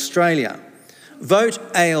into Australia. Vote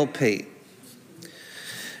ALP.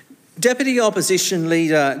 Deputy Opposition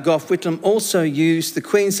Leader Gough Whitlam also used the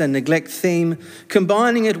Queensland neglect theme,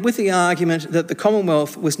 combining it with the argument that the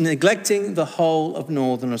Commonwealth was neglecting the whole of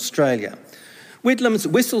Northern Australia. Whitlam's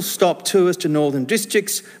whistle-stop tours to northern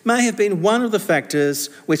districts may have been one of the factors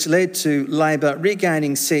which led to Labor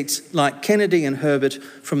regaining seats like Kennedy and Herbert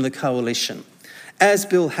from the coalition. As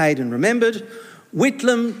Bill Hayden remembered,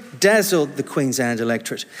 Whitlam dazzled the Queensland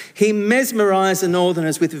electorate. He mesmerised the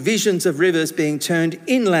Northerners with visions of rivers being turned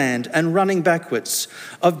inland and running backwards,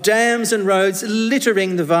 of dams and roads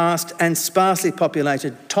littering the vast and sparsely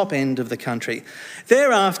populated top end of the country.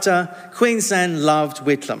 Thereafter, Queensland loved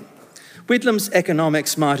Whitlam. Whitlam's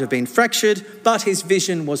economics might have been fractured, but his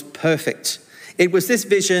vision was perfect. It was this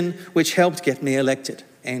vision which helped get me elected."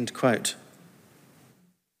 End quote.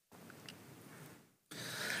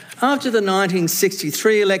 After the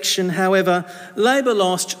 1963 election, however, Labor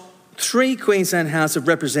lost 3 Queensland House of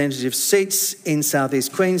Representatives seats in South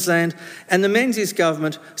East Queensland, and the Menzies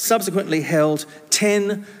government subsequently held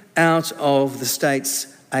 10 out of the state's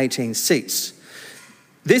 18 seats.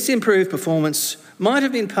 This improved performance might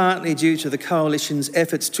have been partly due to the coalition's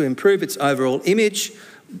efforts to improve its overall image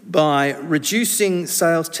by reducing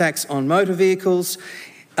sales tax on motor vehicles,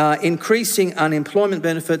 increasing unemployment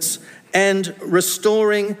benefits, and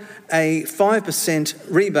restoring a 5%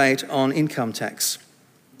 rebate on income tax.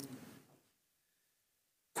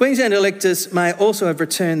 Queensland electors may also have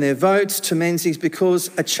returned their votes to Menzies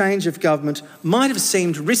because a change of government might have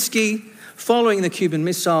seemed risky following the Cuban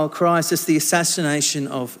Missile Crisis, the assassination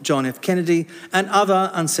of John F. Kennedy, and other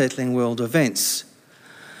unsettling world events.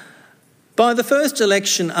 By the first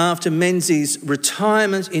election after Menzies'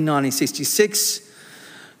 retirement in 1966,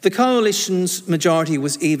 the coalition's majority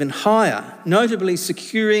was even higher, notably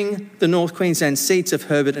securing the North Queensland seats of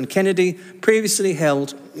Herbert and Kennedy, previously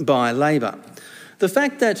held by Labor. The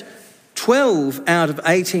fact that 12 out of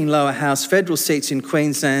 18 lower house federal seats in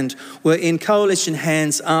Queensland were in coalition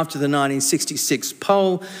hands after the 1966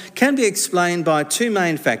 poll can be explained by 2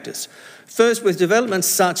 main factors. First, with developments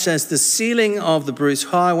such as the sealing of the Bruce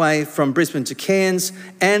Highway from Brisbane to Cairns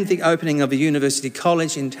and the opening of a university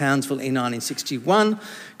college in Townsville in 1961,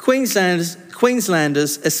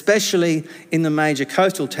 Queenslanders, especially in the major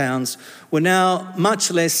coastal towns, were now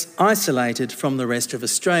much less isolated from the rest of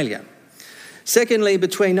Australia. Secondly,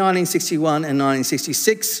 between 1961 and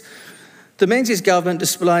 1966, the Menzies government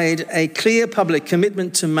displayed a clear public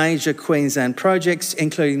commitment to major Queensland projects,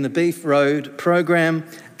 including the Beef Road program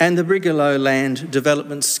and the Brigalow Land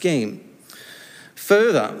Development Scheme.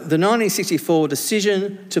 Further, the 1964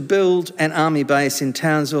 decision to build an army base in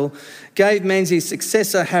Townsville gave Menzies'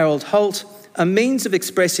 successor Harold Holt a means of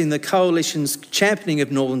expressing the coalition's championing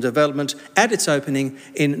of northern development at its opening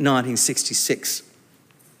in 1966.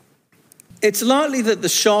 It's likely that the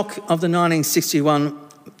shock of the 1961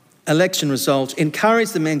 election result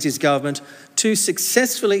encouraged the Menzies government to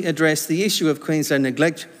successfully address the issue of Queensland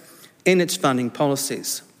neglect in its funding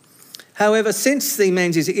policies. However, since the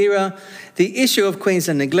Menzies era, the issue of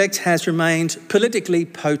Queensland neglect has remained politically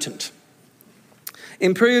potent.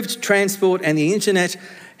 Improved transport and the internet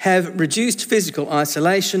have reduced physical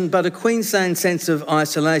isolation, but a Queensland sense of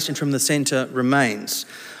isolation from the centre remains.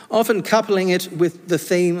 Often coupling it with the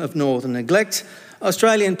theme of northern neglect,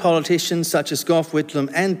 Australian politicians such as Gough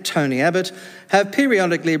Whitlam and Tony Abbott have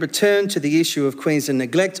periodically returned to the issue of Queensland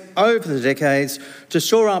neglect over the decades to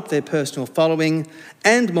shore up their personal following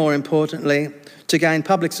and, more importantly, to gain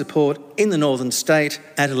public support in the northern state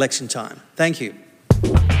at election time. Thank you.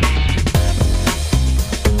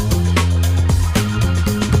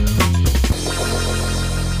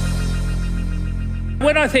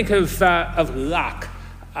 When I think of luck,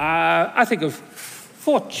 I think of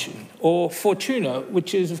fortune or fortuna,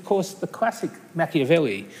 which is, of course, the classic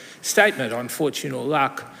Machiavelli statement on fortune or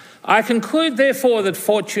luck. I conclude, therefore, that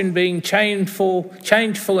fortune being changeful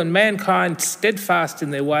and mankind steadfast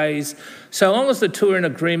in their ways, so long as the two are in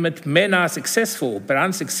agreement, men are successful, but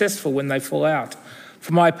unsuccessful when they fall out.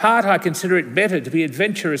 For my part, I consider it better to be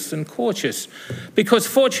adventurous than cautious, because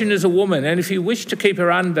fortune is a woman, and if you wish to keep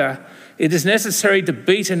her under, it is necessary to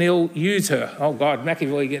beat and ill-use her. Oh, God,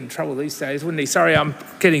 Machiavelli get in trouble these days, wouldn't he? Sorry, I'm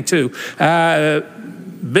getting to.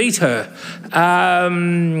 Beat her.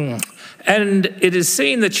 And it is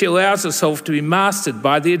seen that she allows herself to be mastered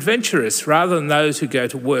by the adventurous rather than those who go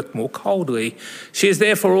to work more coldly. She is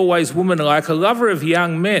therefore always womanlike, a lover of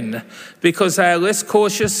young men, because they are less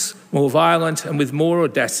cautious, more violent, and with more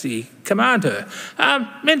audacity command her.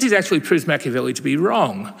 Menzies actually proves Machiavelli to be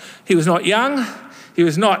wrong. He was not young, he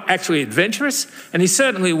was not actually adventurous, and he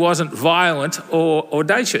certainly wasn't violent or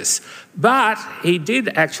audacious. But he did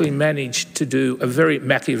actually manage to do a very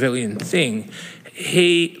Machiavellian thing.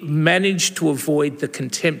 He managed to avoid the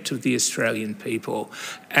contempt of the Australian people.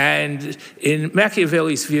 And in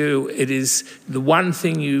Machiavelli's view, it is the one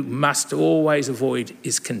thing you must always avoid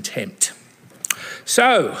is contempt.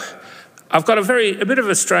 So, I've got a bit of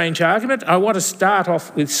a strange argument. I want to start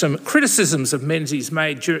off with some criticisms of Menzies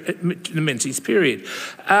made during the Menzies period.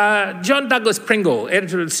 John Douglas Pringle,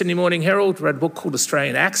 editor of the Sydney Morning Herald, wrote a book called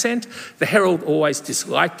Australian Accent. The Herald always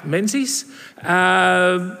disliked Menzies.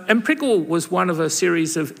 And Pringle was one of a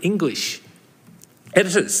series of English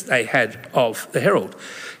editors they had of the Herald.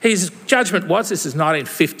 His judgment was, this is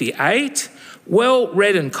 1958,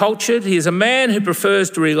 well-read and cultured, he is a man who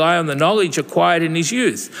prefers to rely on the knowledge acquired in his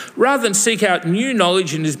youth, rather than seek out new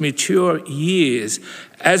knowledge in his mature years.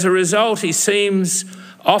 As a result, he seems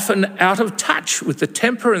often out of touch with the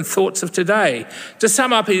temper and thoughts of today. To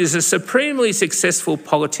sum up, he is a supremely successful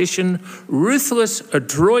politician, ruthless,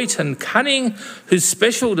 adroit and cunning, whose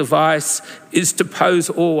special device is to pose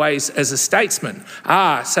always as a statesman.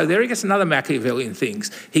 So there he gets another Machiavellian thing.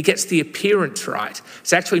 He gets the appearance right.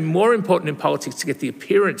 It's actually more important in politics to get the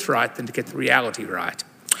appearance right than to get the reality right.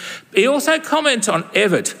 He also comments on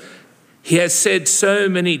Evatt. He has said so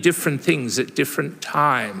many different things at different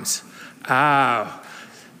times.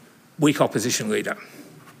 Weak opposition leader.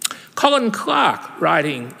 Colin Clark,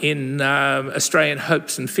 writing in Australian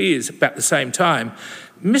Hopes and Fears about the same time,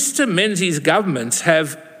 Mr Menzies' governments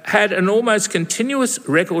have had an almost continuous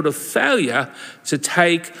record of failure to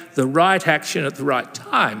take the right action at the right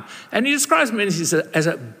time. And he describes Menzies as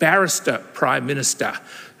a barrister prime minister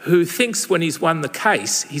who thinks when he's won the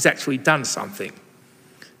case, he's actually done something.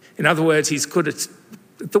 In other words, he's good at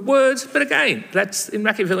the words, but again, that's in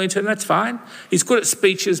Machiavellian terms, that's fine. He's good at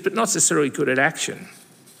speeches, but not necessarily good at action.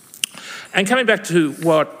 And coming back to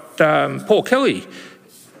what Paul Kelly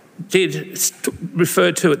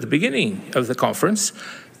referred to at the beginning of the conference,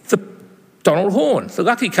 Donald Horne, the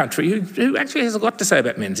lucky country, who actually has a lot to say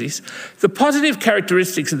about Menzies. The positive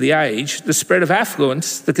characteristics of the age, the spread of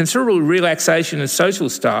affluence, the considerable relaxation in social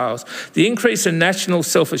styles, the increase in national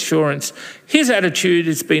self-assurance, his attitude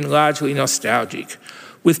has been largely nostalgic.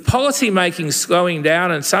 With policy making slowing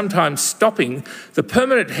down and sometimes stopping, the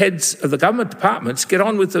permanent heads of the government departments get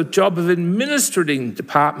on with the job of administrating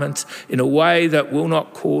departments in a way that will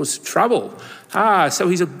not cause trouble. So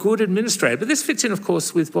he's a good administrator. But this fits in, of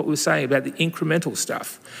course, with what we were saying about the incremental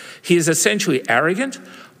stuff. He is essentially arrogant,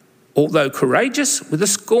 although courageous, with a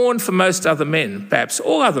scorn for most other men, perhaps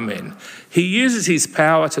all other men. He uses his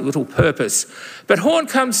power to little purpose. But Horne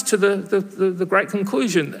comes to the great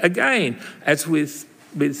conclusion, again, as with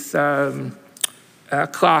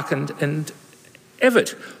Clark and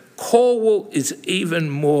Evatt. Cornwall is even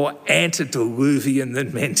more antediluvian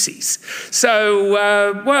than Menzies. So,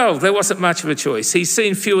 there wasn't much of a choice. He's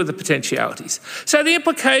seen few of the potentialities. So the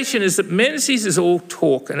implication is that Menzies is all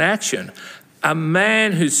talk and action, a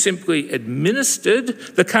man who simply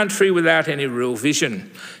administered the country without any real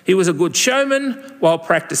vision. He was a good showman while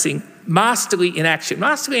practising masterly in action.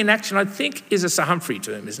 Masterly in action, I think, is a Sir Humphrey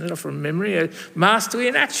term, isn't it, from memory? Masterly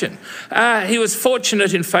in action. He was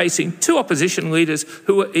fortunate in facing two opposition leaders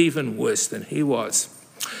who were even worse than he was.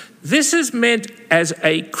 This is meant as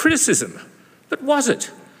a criticism, but was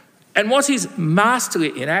it? And was his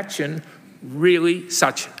masterly in action really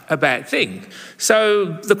such a bad thing?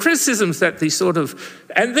 So the criticisms that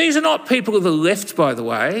and these are not people of the left, by the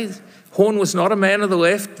way. Horne was not a man of the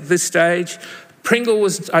left at this stage. Pringle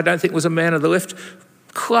I don't think, was a man of the left.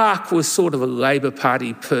 Clark was sort of a Labor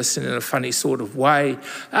Party person in a funny sort of way.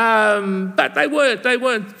 But they weren't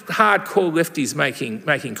hardcore lefties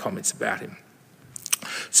making comments about him.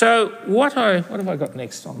 So what have I got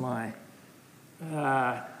next on my...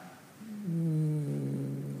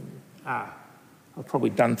 I've probably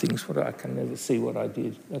done things, I can never see what I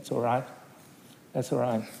did. That's all right. That's all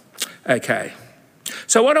right. Okay.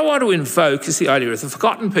 So what I want to invoke is the idea of the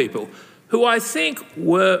forgotten people, who I think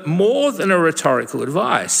were more than a rhetorical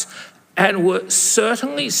advice and were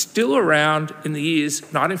certainly still around in the years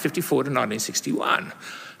 1954 to 1961.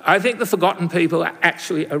 I think the forgotten people are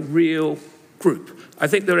actually a real group. I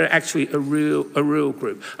think they're actually a real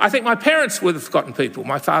group. I think my parents were the forgotten people.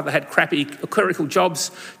 My father had crappy clerical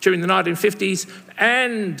jobs during the 1950s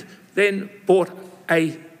and then bought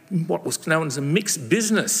what was known as a mixed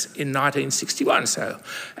business in 1961.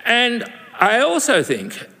 And I also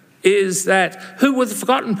think is that who were the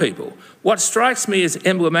forgotten people? What strikes me as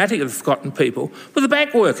emblematic of the forgotten people were the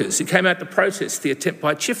bank workers who came out to protest the attempt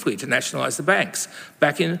by Chifley to nationalise the banks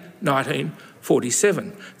back in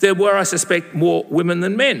 1947. There were, I suspect, more women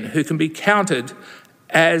than men who can be counted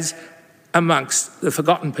as amongst the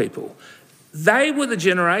forgotten people. They were the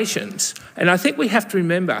generations, and I think we have to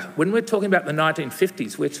remember, when we're talking about the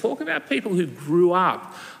 1950s, we're talking about people who grew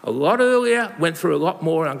up a lot earlier, went through a lot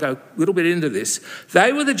more, and I'll go a little bit into this.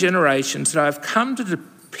 They were the generations that I've come to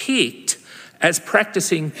depict as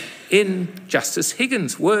practising, in Justice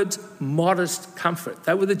Higgins' words, modest comfort.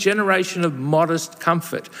 They were the generation of modest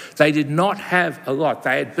comfort. They did not have a lot.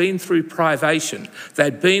 They had been through privation. They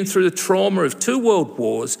had been through the trauma of 2 world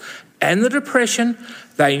wars and the Depression.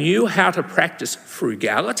 They knew how to practice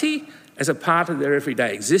frugality as a part of their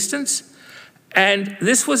everyday existence. And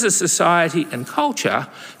this was a society and culture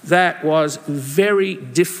that was very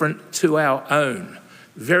different to our own,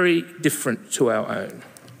 very different to our own.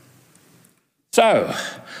 So,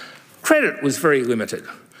 credit was very limited.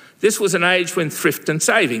 This was an age when thrift and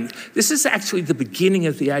saving, this is actually the beginning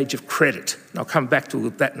of the age of credit. And I'll come back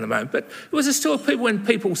to that in a moment. But it was still when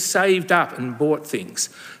people saved up and bought things.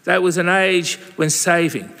 That was an age when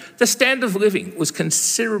saving. The standard of living was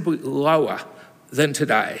considerably lower than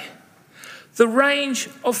today. The range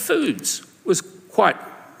of foods was quite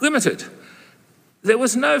limited. There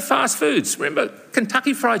was no fast foods. Remember,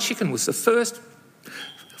 Kentucky Fried Chicken was the first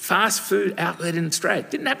fast food outlet in Australia.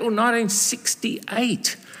 It didn't happen until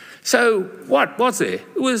 1968. So what was there?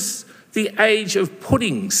 It was the age of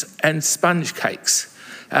puddings and sponge cakes.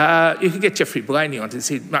 You could get Geoffrey Blaney on to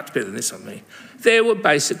see much better than this on me. There were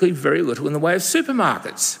basically very little in the way of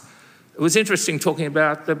supermarkets. It was interesting talking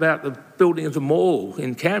about the building of the mall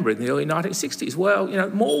in Canberra in the early 1960s. Well, you know,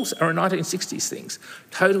 malls are a 1960s things,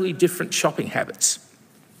 totally different shopping habits.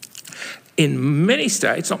 In many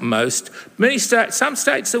states, not most, some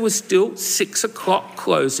states there was still 6 o'clock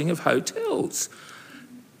closing of hotels,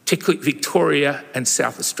 particularly Victoria and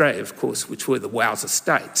South Australia, of course, which were the wowser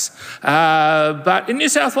states. But in New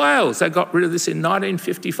South Wales, they got rid of this in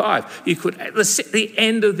 1955. You could, at the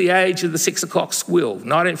end of the age of the 6 o'clock squill,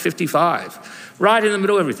 1955, right in the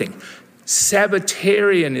middle of everything.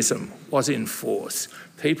 Sabbatarianism was in force.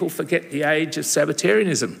 People forget the age of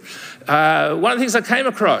Sabbatarianism. One of the things I came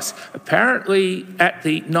across, apparently at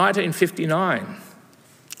the 1959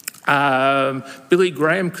 Billy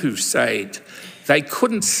Graham crusade, they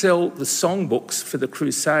couldn't sell the songbooks for the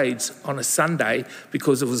crusades on a Sunday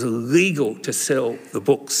because it was illegal to sell the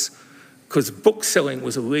books, because book selling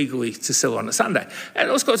was illegally to sell on a Sunday.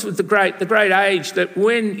 And of course, with the great age that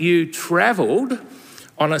when you travelled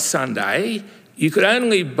on a Sunday, you could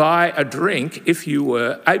only buy a drink if you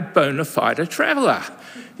were a bona fide traveller.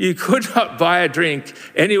 You could not buy a drink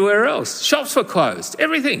anywhere else. Shops were closed,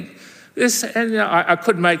 everything. I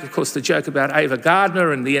could make, of course, the joke about Ava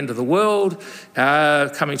Gardner and the end of the world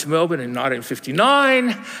coming to Melbourne in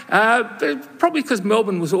 1959, but probably because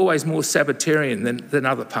Melbourne was always more Sabbatarian than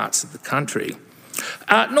other parts of the country.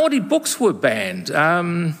 Naughty books were banned.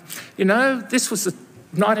 This was the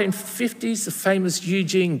 1950s, the famous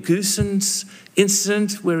Eugene Goosens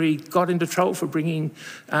incident where he got into trouble for bringing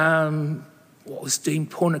what was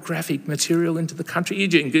deemed pornographic material into the country.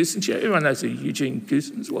 Eugene Goosens, everyone knows who Eugene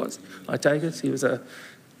Goosens was, I take it. He was a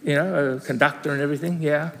conductor and everything,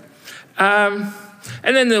 yeah. And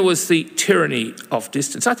then there was the tyranny of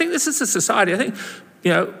distance. I think this is a society, I think,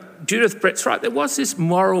 Judith Brett's right, there was this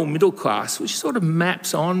moral middle class which sort of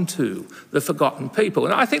maps onto the forgotten people.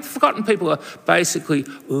 And I think the forgotten people are basically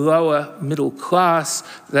lower middle class.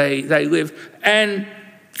 They live. And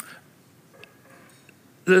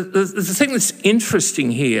the thing that's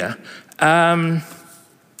interesting here, I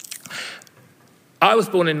was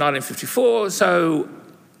born in 1954,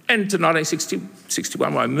 and to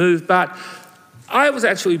 1961 when I moved, but I was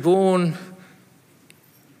actually born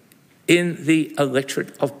in the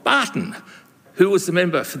electorate of Barton. Who was the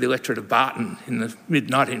member for the electorate of Barton in the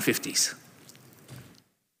mid-1950s?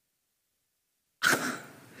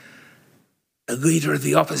 A leader of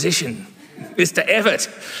the opposition. Mr. Everett.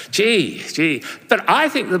 Gee. But I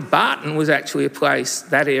think that Barton was actually a place,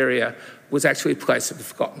 that area was actually a place of the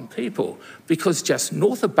forgotten people, because just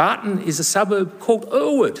north of Barton is a suburb called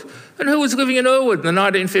Earlewood. And who was living in Earlewood in the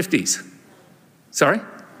 1950s? Sorry?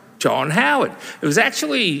 John Howard. It was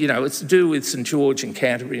actually, it's to do with St George and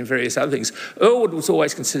Canterbury and various other things. Earlewood was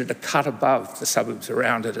always considered a cut above the suburbs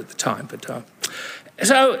around it at the time. But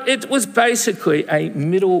so it was basically a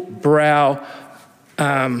middle brow,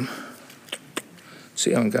 a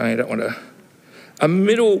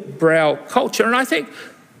middle brow culture. And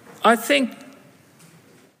I think,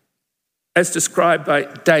 as described by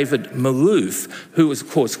David Melleuish, who was, of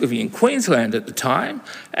course, living in Queensland at the time,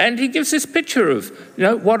 and he gives this picture of,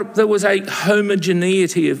 there was a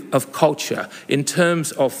homogeneity of culture in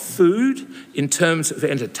terms of food, in terms of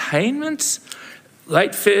entertainments,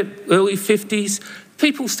 early 50s.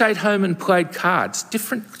 People stayed home and played cards,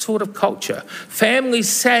 different sort of culture. Families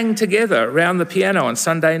sang together around the piano on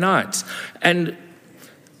Sunday nights, and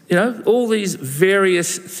all these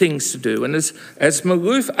various things to do. And as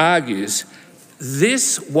Melleuish argues,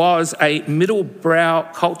 this was a middle brow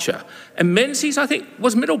culture. And Menzies, I think,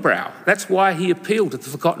 was middle brow. That's why he appealed to the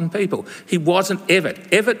forgotten people. He wasn't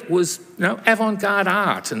Everett. Everett was, avant-garde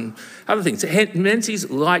art and other things. Menzies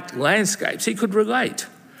liked landscapes. He could relate.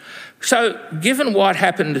 So given what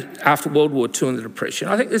happened after World War II and the Depression,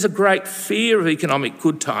 I think there's a great fear of economic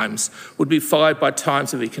good times would be followed by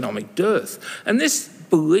times of economic dearth. And this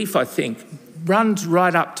belief, I think, runs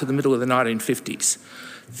right up to the middle of the 1950s.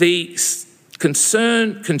 The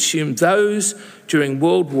concern consumed those during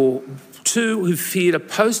World War II who feared a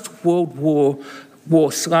post-World War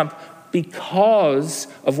slump because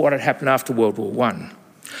of what had happened after World War I.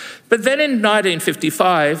 But then in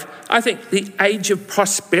 1955, I think the age of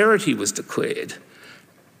prosperity was declared.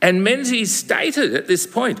 And Menzies stated at this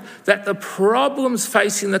point that the problems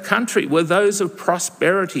facing the country were those of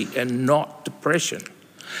prosperity and not depression.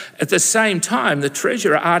 At the same time, the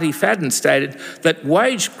Treasurer, Artie Fadden, stated that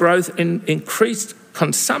wage growth and increased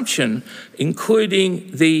consumption,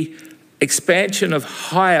 including the expansion of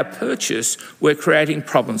hire purchase, were creating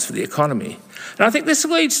problems for the economy. And I think this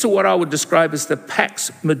leads to what I would describe as the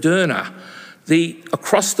Pax Moderna,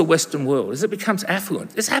 across the Western world, as it becomes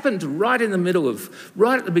affluent. This happened right at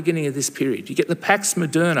the beginning of this period. You get the Pax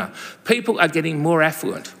Moderna. People are getting more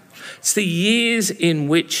affluent. It's the years in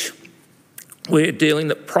which we're dealing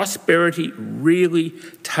that prosperity really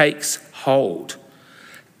takes hold.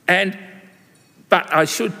 But I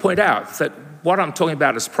should point out that what I'm talking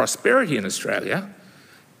about as prosperity in Australia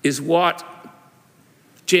is what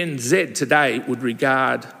Gen Z today would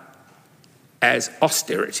regard as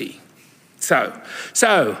austerity. So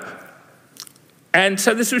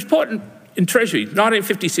this report in Treasury,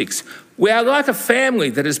 1956, we are like a family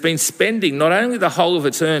that has been spending not only the whole of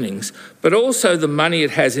its earnings, but also the money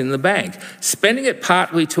it has in the bank, spending it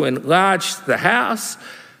partly to enlarge the house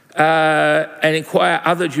and acquire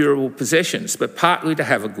other durable possessions, but partly to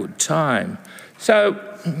have a good time. So,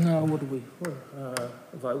 I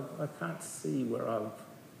can't see where I've...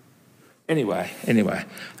 Anyway.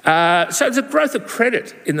 So the growth of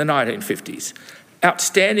credit in the 1950s.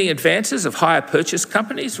 Outstanding advances of hire purchase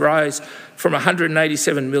companies rise from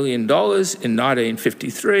 $187 million in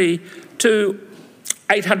 1953 to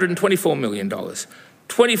 $824 million.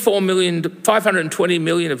 520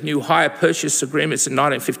 million of new hire purchase agreements in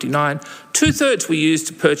 1959. 2/3 were used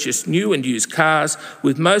to purchase new and used cars,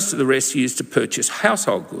 with most of the rest used to purchase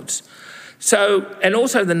household goods. And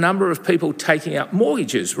also the number of people taking out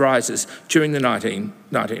mortgages rises during the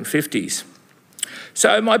 1950s.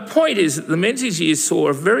 So my point is that the Menzies years saw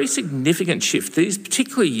a very significant shift, these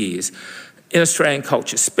particular years, in Australian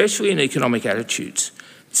culture, especially in economic attitudes.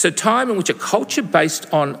 It's a time in which a culture based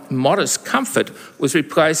on modest comfort was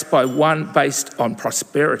replaced by one based on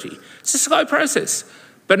prosperity. It's a slow process,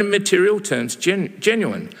 but in material terms,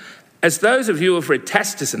 genuine. As those of you who have read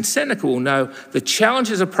Tacitus and Seneca will know, the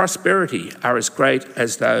challenges of prosperity are as great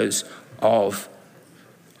as those of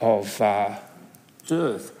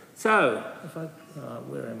dearth. So,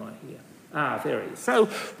 where am I here? There it is. So,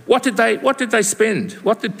 what did they spend?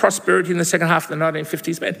 What did prosperity in the second half of the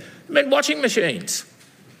 1950s mean? It meant washing machines.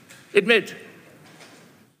 It meant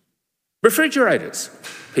refrigerators.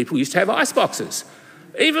 People used to have ice boxes.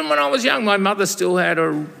 Even when I was young, my mother still had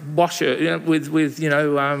a washer with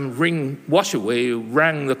ring washer where you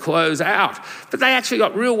wrung the clothes out. But they actually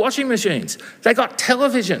got real washing machines. They got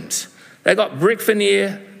televisions. They got brick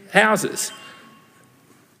veneer houses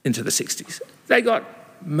into the 60s. They got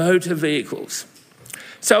motor vehicles.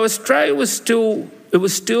 So Australia was still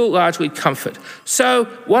largely comfort. So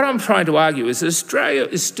what I'm trying to argue is that Australia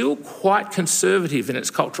is still quite conservative in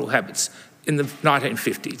its cultural habits in the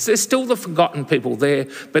 1950s. There's still the forgotten people there,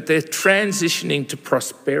 but they're transitioning to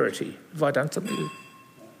prosperity. Have I done something?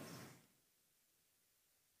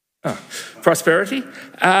 Prosperity.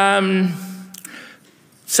 And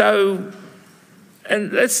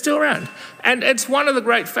it's still around. And it's one of the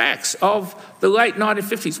great facts of the late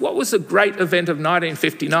 1950s. What was the great event of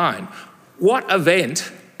 1959? What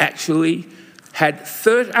event actually had,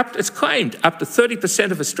 it's claimed, up to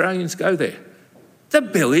 30% of Australians go there? The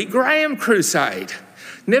Billy Graham Crusade.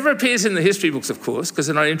 Never appears in the history books, of course, because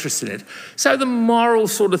they're not interested in it. So the moral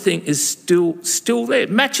sort of thing is still there. It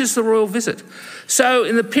matches the royal visit. So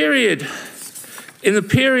in the period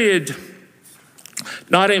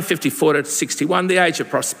 1954 to 61, the age of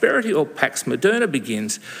prosperity, or Pax Moderna,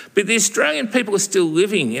 begins, but the Australian people are still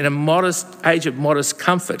living in a age of modest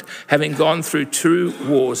comfort, having gone through 2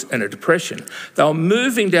 wars and a depression. They were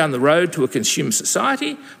moving down the road to a consumer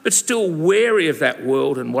society, but still wary of that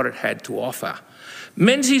world and what it had to offer.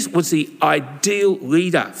 Menzies was the ideal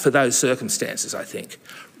leader for those circumstances, I think.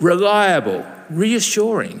 Reliable,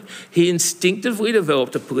 reassuring, he instinctively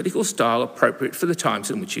developed a political style appropriate for the times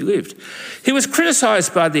in which he lived. He was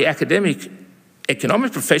criticised by the economic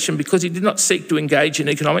profession because he did not seek to engage in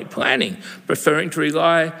economic planning, preferring to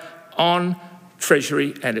rely on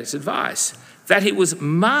Treasury and its advice. That he was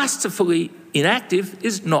masterfully inactive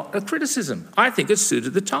is not a criticism. I think it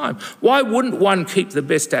suited the time. Why wouldn't one keep the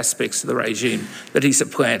best aspects of the regime that he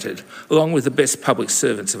supplanted, along with the best public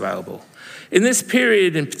servants available? In this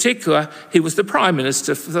period in particular, he was the Prime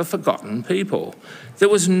Minister for the forgotten people. There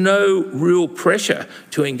was no real pressure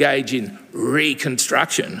to engage in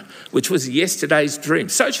reconstruction, which was yesterday's dream.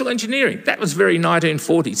 Social engineering, that was very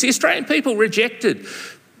 1940s. The Australian people rejected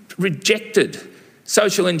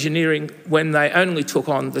social engineering when they only took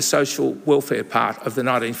on the social welfare part of the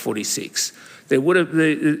 1946.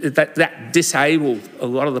 That disabled a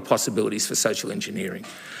lot of the possibilities for social engineering.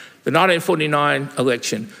 The 1949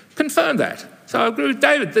 election confirmed that. So I agree with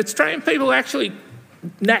David, the Australian people are actually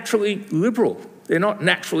naturally liberal. They're not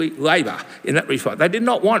naturally Labor in that respect. They did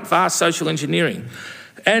not want vast social engineering.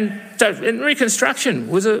 And Reconstruction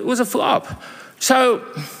was a flop. So,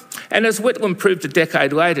 and as Whitlam proved a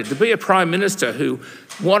decade later, to be a Prime Minister who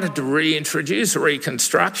wanted to reintroduce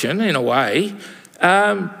Reconstruction in a way,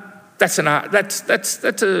 that's no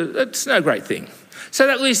great thing. So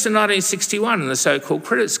that leads to 1961 and the so-called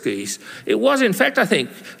credit squeeze. It was, in fact, I think,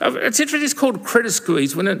 it's interesting it's called credit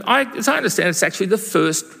squeeze when, as I understand, it's actually the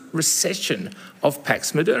first recession of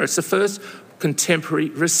Pax Moderna. It's the first contemporary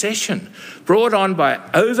recession brought on by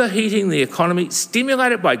overheating the economy,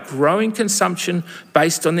 stimulated by growing consumption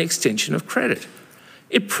based on the extension of credit.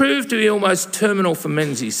 It proved to be almost terminal for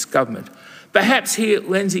Menzies' government. Perhaps here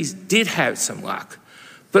Menzies did have some luck,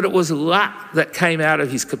 but it was luck that came out of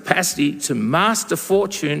his capacity to master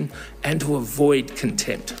fortune and to avoid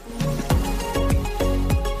contempt.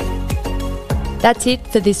 That's it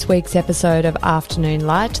for this week's episode of Afternoon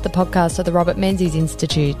Light, the podcast of the Robert Menzies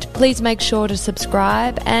Institute. Please make sure to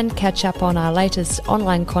subscribe and catch up on our latest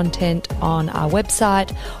online content on our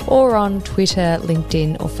website or on Twitter,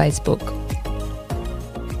 LinkedIn or Facebook.